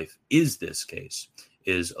husband and wife is this case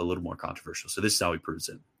is a little more controversial. So this is how he proves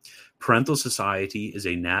it. Parental society is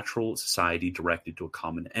a natural society directed to a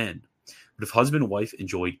common end. But if husband and wife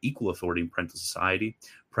enjoyed equal authority in parental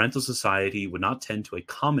society would not tend to a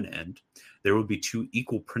common end. There would be two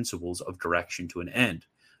equal principles of direction to an end,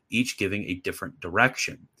 each giving a different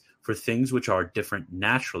direction. For things which are different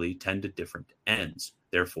naturally tend to different ends.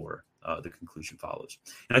 Therefore, the conclusion follows.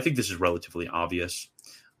 And I think this is relatively obvious.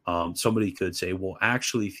 Somebody could say, well,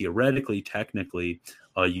 actually, theoretically, technically,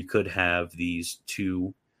 you could have these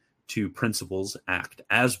two principles act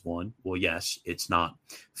as one. Well, yes, it's not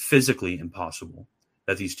physically impossible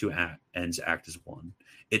that these two ends act as one.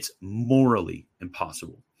 It's morally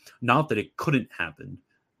impossible. Not that it couldn't happen,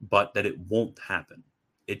 but that it won't happen.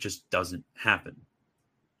 It just doesn't happen.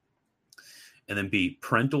 And then B,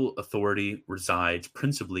 parental authority resides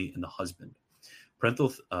principally in the husband.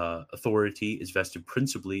 Parental authority is vested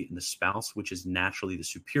principally in the spouse, which is naturally the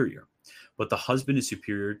superior. But the husband is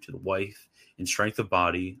superior to the wife in strength of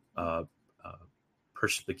body,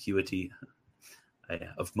 perspicuity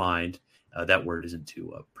of mind. That word isn't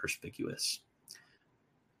too perspicuous.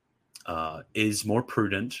 Is more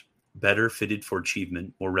prudent, better fitted for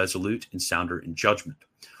achievement, more resolute, and sounder in judgment.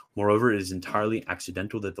 Moreover, it is entirely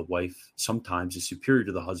accidental that the wife sometimes is superior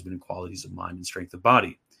to the husband in qualities of mind and strength of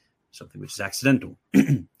body. something which is accidental.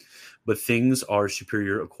 But things are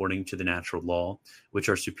superior according to the natural law, which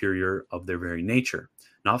are superior of their very nature,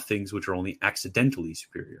 not things which are only accidentally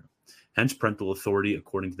superior. Hence, parental authority,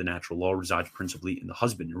 according to the natural law, resides principally in the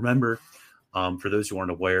husband. Remember, for those who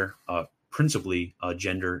aren't aware, principally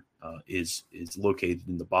gender is located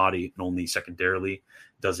in the body, and only secondarily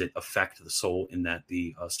does it affect the soul, in that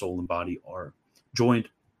the soul and body are joined.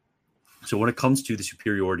 So when it comes to the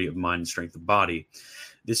superiority of mind and strength of body,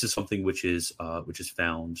 this is something which is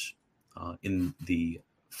found in the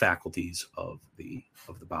faculties of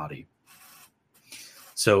the body.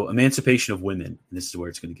 So emancipation of women, and this is where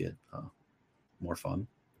it's going to get more fun.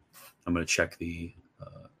 I'm going to check the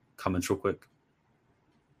comments real quick.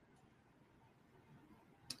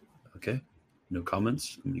 Okay, no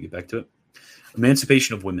comments. I'm going to get back to it.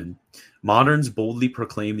 Emancipation of women. Moderns boldly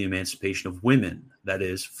proclaim the emancipation of women, that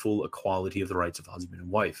is, full equality of the rights of husband and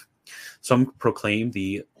wife. Some proclaim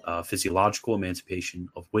the physiological emancipation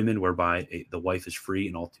of women, whereby the wife is free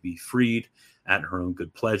and ought to be freed at her own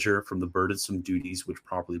good pleasure from the burdensome duties which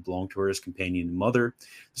properly belong to her as companion and mother.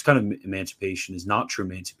 This kind of emancipation is not true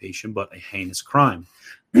emancipation, but a heinous crime.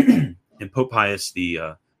 And Pope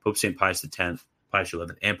St. Pius X, Pius XI,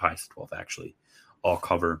 and Pius XII actually all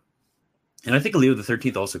cover, and I think Leo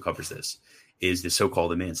XIII also covers this, is the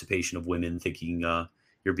so-called emancipation of women, thinking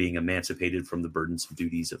you're being emancipated from the burdensome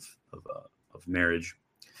duties of marriage.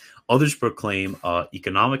 Others proclaim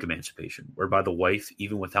economic emancipation, whereby the wife,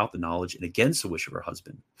 even without the knowledge and against the wish of her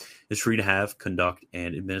husband, is free to have, conduct,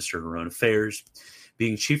 and administer her own affairs,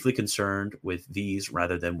 being chiefly concerned with these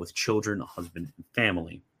rather than with children, husband, and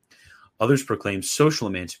family. Others proclaim social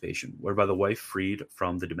emancipation, whereby the wife, freed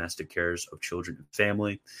from the domestic cares of children and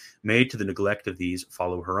family, made to the neglect of these,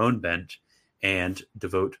 follow her own bent and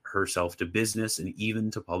devote herself to business and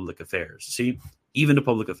even to public affairs. See, even to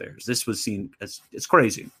public affairs. This was seen as, it's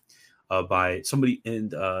crazy, by somebody in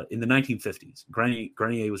the 1950s.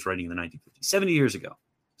 Grenier was writing in the 1950s, 70 years ago.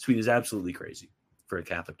 Sweden is absolutely crazy for a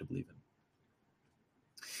Catholic to believe in.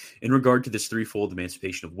 In regard to this threefold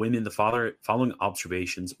emancipation of women, the following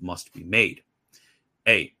observations must be made.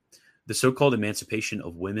 A. The so-called emancipation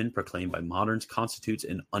of women proclaimed by moderns constitutes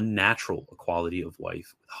an unnatural equality of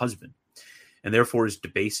wife with husband, and therefore is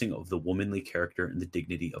debasing of the womanly character and the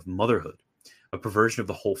dignity of motherhood, a perversion of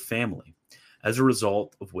the whole family, as a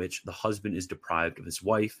result of which the husband is deprived of his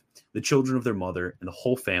wife, the children of their mother, and the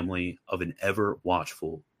whole family of an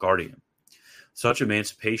ever-watchful guardian. Such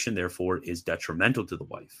emancipation, therefore, is detrimental to the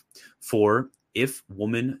wife. For if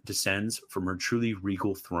woman descends from her truly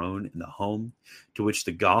regal throne in the home to which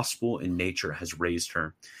the gospel and nature has raised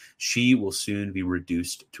her, she will soon be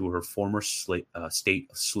reduced to her former state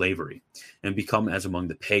of slavery and become, as among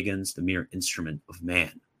the pagans, the mere instrument of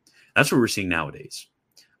man. That's what we're seeing nowadays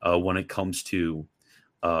when it comes to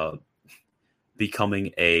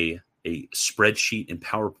becoming a spreadsheet and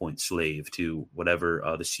PowerPoint slave to whatever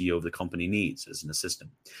the CEO of the company needs as an assistant,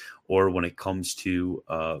 or when it comes to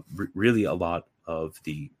really a lot of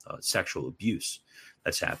the sexual abuse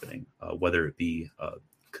that's happening, whether it be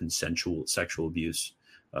consensual sexual abuse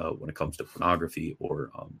when it comes to pornography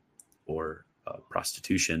or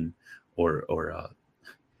prostitution or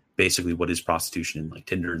basically what is prostitution in like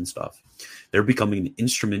Tinder and stuff. They're becoming an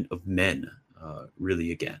instrument of men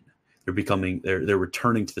really again. They're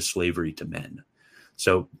returning to the slavery to men.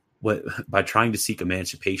 So by trying to seek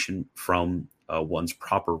emancipation from one's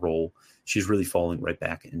proper role, she's really falling right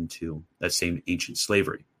back into that same ancient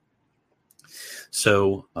slavery.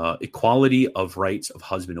 So equality of rights of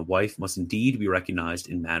husband and wife must indeed be recognized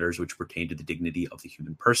in matters which pertain to the dignity of the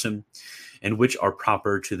human person and which are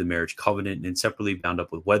proper to the marriage covenant and inseparably bound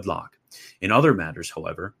up with wedlock. In other matters,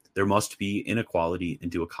 however, there must be inequality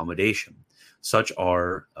and due accommodation. Such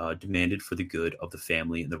are demanded for the good of the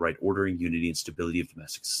family and the right ordering, unity, and stability of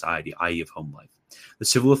domestic society, i.e. of home life. The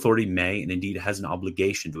civil authority may, and indeed has an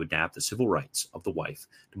obligation to adapt the civil rights of the wife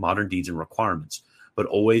to modern needs and requirements, but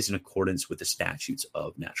always in accordance with the statutes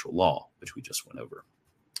of natural law, which we just went over.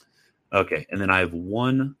 Okay, and then I have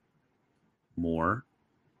one more.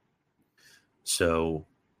 So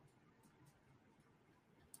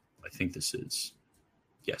I think this is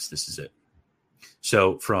it.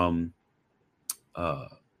 So from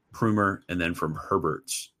Prumer and then from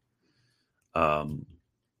Herbert's, from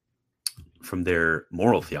their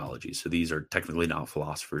moral theology. So these are technically not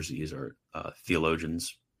philosophers. These are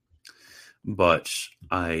theologians. But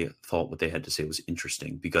I thought what they had to say was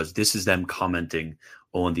interesting because this is them commenting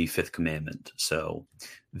on the fifth commandment. So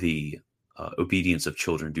the obedience of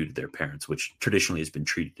children due to their parents, which traditionally has been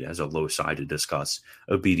treated as a low side to discuss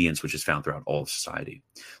obedience, which is found throughout all of society.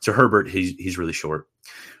 So Herbert, he's really short.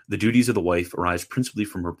 The duties of the wife arise principally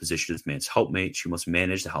from her position as man's helpmate. She must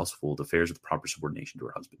manage the household affairs with proper subordination to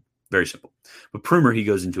her husband. Very simple. But Prumer, he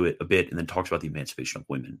goes into it a bit and then talks about the emancipation of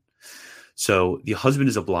women. So the husband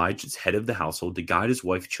is obliged as head of the household to guide his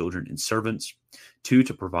wife, children, and servants. 2,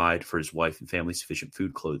 to provide for his wife and family sufficient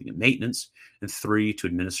food, clothing, and maintenance. And 3, to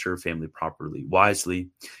administer family properly, wisely.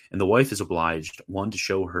 And the wife is obliged, 1, to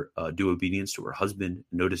show her due obedience to her husband.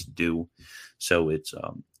 Notice due. So it's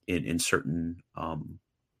in certain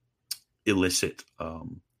illicit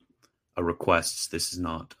requests, this is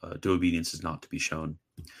not due obedience is not to be shown.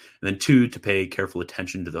 And then 2, to pay careful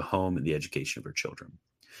attention to the home and the education of her children.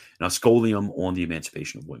 Now, scholium on the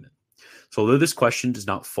emancipation of women. So although this question does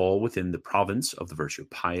not fall within the province of the virtue of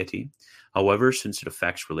piety, however, since it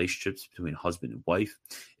affects relationships between husband and wife,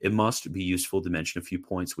 it must be useful to mention a few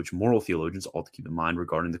points which moral theologians ought to keep in mind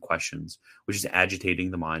regarding the questions which is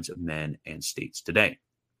agitating the minds of men and states today.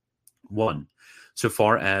 1, so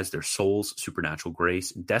far as their soul's supernatural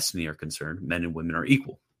grace and destiny are concerned, men and women are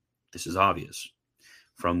equal. This is obvious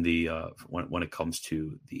from the when it comes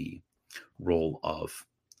to the role of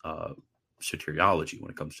soteriology, when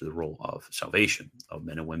it comes to the role of salvation, of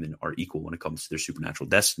men and women are equal when it comes to their supernatural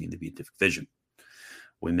destiny and the beatific vision.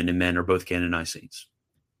 Women and men are both canonized saints.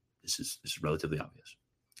 This is relatively obvious.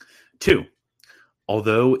 2,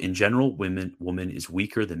 although in general woman is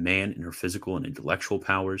weaker than man in her physical and intellectual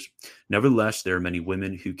powers, nevertheless there are many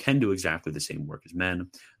women who can do exactly the same work as men.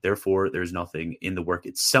 Therefore, there is nothing in the work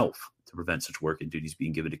itself to prevent such work and duties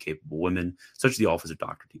being given to capable women, such as the office of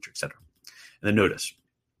doctor, teacher, etc. And then notice,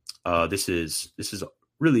 this is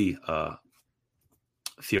really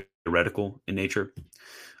theoretical in nature,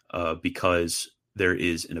 because there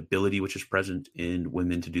is an ability which is present in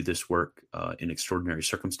women to do this work in extraordinary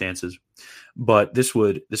circumstances, but this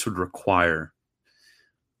would require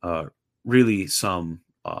really some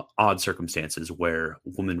odd circumstances where a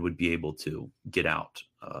woman would be able to get out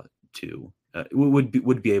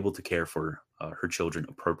would be able to care for her children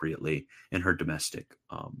appropriately in her domestic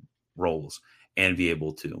roles, and be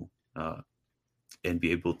able to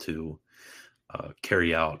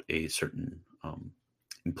carry out a certain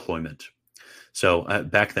employment. So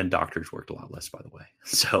back then, doctors worked a lot less, by the way.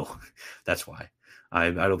 So that's why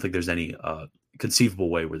I don't think there's any conceivable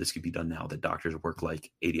way where this could be done now, that doctors work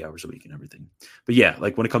like 80 hours a week and everything. But yeah,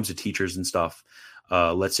 like when it comes to teachers and stuff,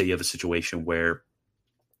 let's say you have a situation where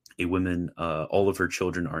a woman, all of her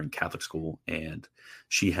children are in Catholic school, and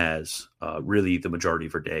she has really the majority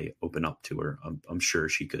of her day open up to her. I'm sure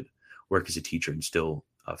she could work as a teacher and still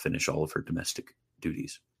finish all of her domestic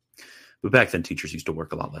duties. But back then, teachers used to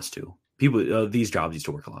work a lot less too. These jobs used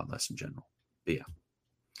to work a lot less in general. But yeah.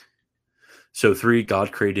 So 3,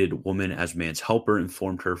 God created woman as man's helper and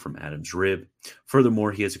formed her from Adam's rib.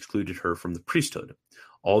 Furthermore, he has excluded her from the priesthood.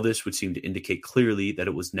 All this would seem to indicate clearly that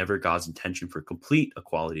it was never God's intention for complete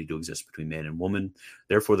equality to exist between man and woman.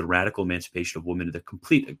 Therefore, the radical emancipation of women to the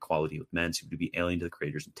complete equality with men seemed to be alien to the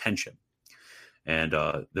Creator's intention. And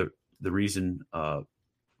the reason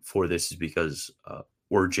for this is because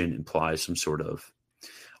Origen implies some sort of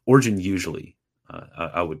Origen usually.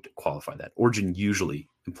 I would qualify that. Origen usually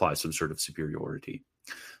implies some sort of superiority.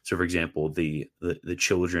 So, for example, the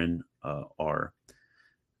children are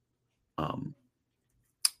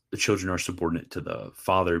subordinate to the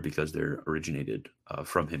father because they're originated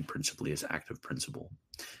from him principally as active principle.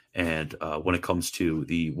 And when it comes to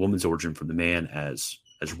the woman's origin from the man as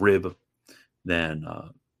rib, then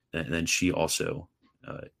she also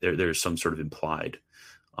there's some sort of implied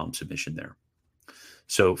submission there.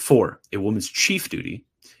 So 4, a woman's chief duty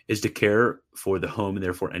is to care for the home, and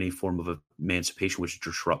therefore any form of emancipation which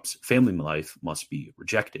disrupts family life must be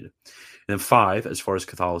rejected. And then 5, as far as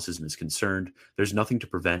Catholicism is concerned, there's nothing to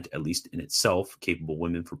prevent, at least in itself, capable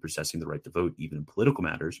women from possessing the right to vote, even in political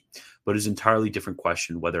matters, but it's an entirely different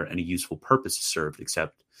question whether any useful purpose is served,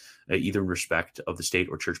 except either in respect of the state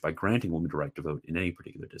or church by granting women the right to vote in any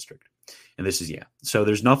particular district. And this is, so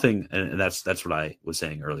there's nothing, and that's what I was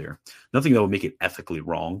saying earlier, nothing that will make it ethically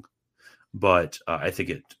wrong, but I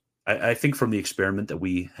think from the experiment that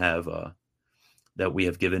we have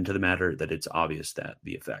given to the matter, that it's obvious that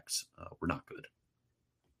the effects were not good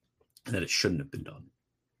and that it shouldn't have been done.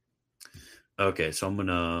 Okay,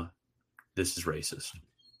 so this is racist.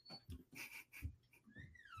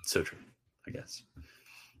 So true, I guess.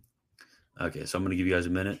 Okay, so I'm going to give you guys a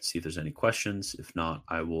minute, see if there's any questions. If not,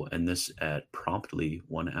 I will end this at promptly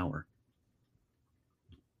 1 hour.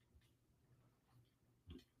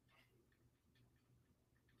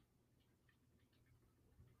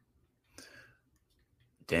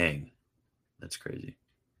 Dang, that's crazy.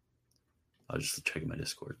 I'll just check my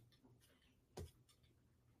Discord.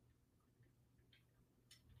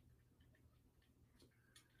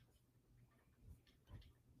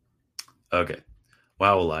 Okay.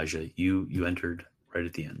 Wow, Elijah, you entered right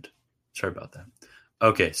at the end. Sorry about that.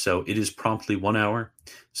 Okay, so it is promptly 1 hour.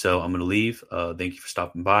 So I'm going to leave. Thank you for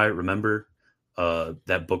stopping by. Remember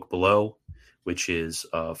that book below, which is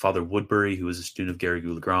Father Woodbury, who is a student of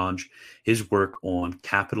Garrigou Lagrange, his work on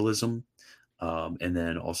capitalism, and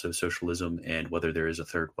then also socialism and whether there is a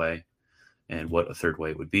third way and what a third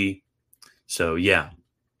way would be. So, yeah,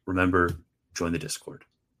 remember, join the Discord.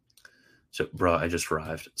 So, bro, I just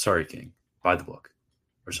arrived. Sorry, King. Buy the book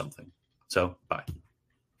or something. So, bye.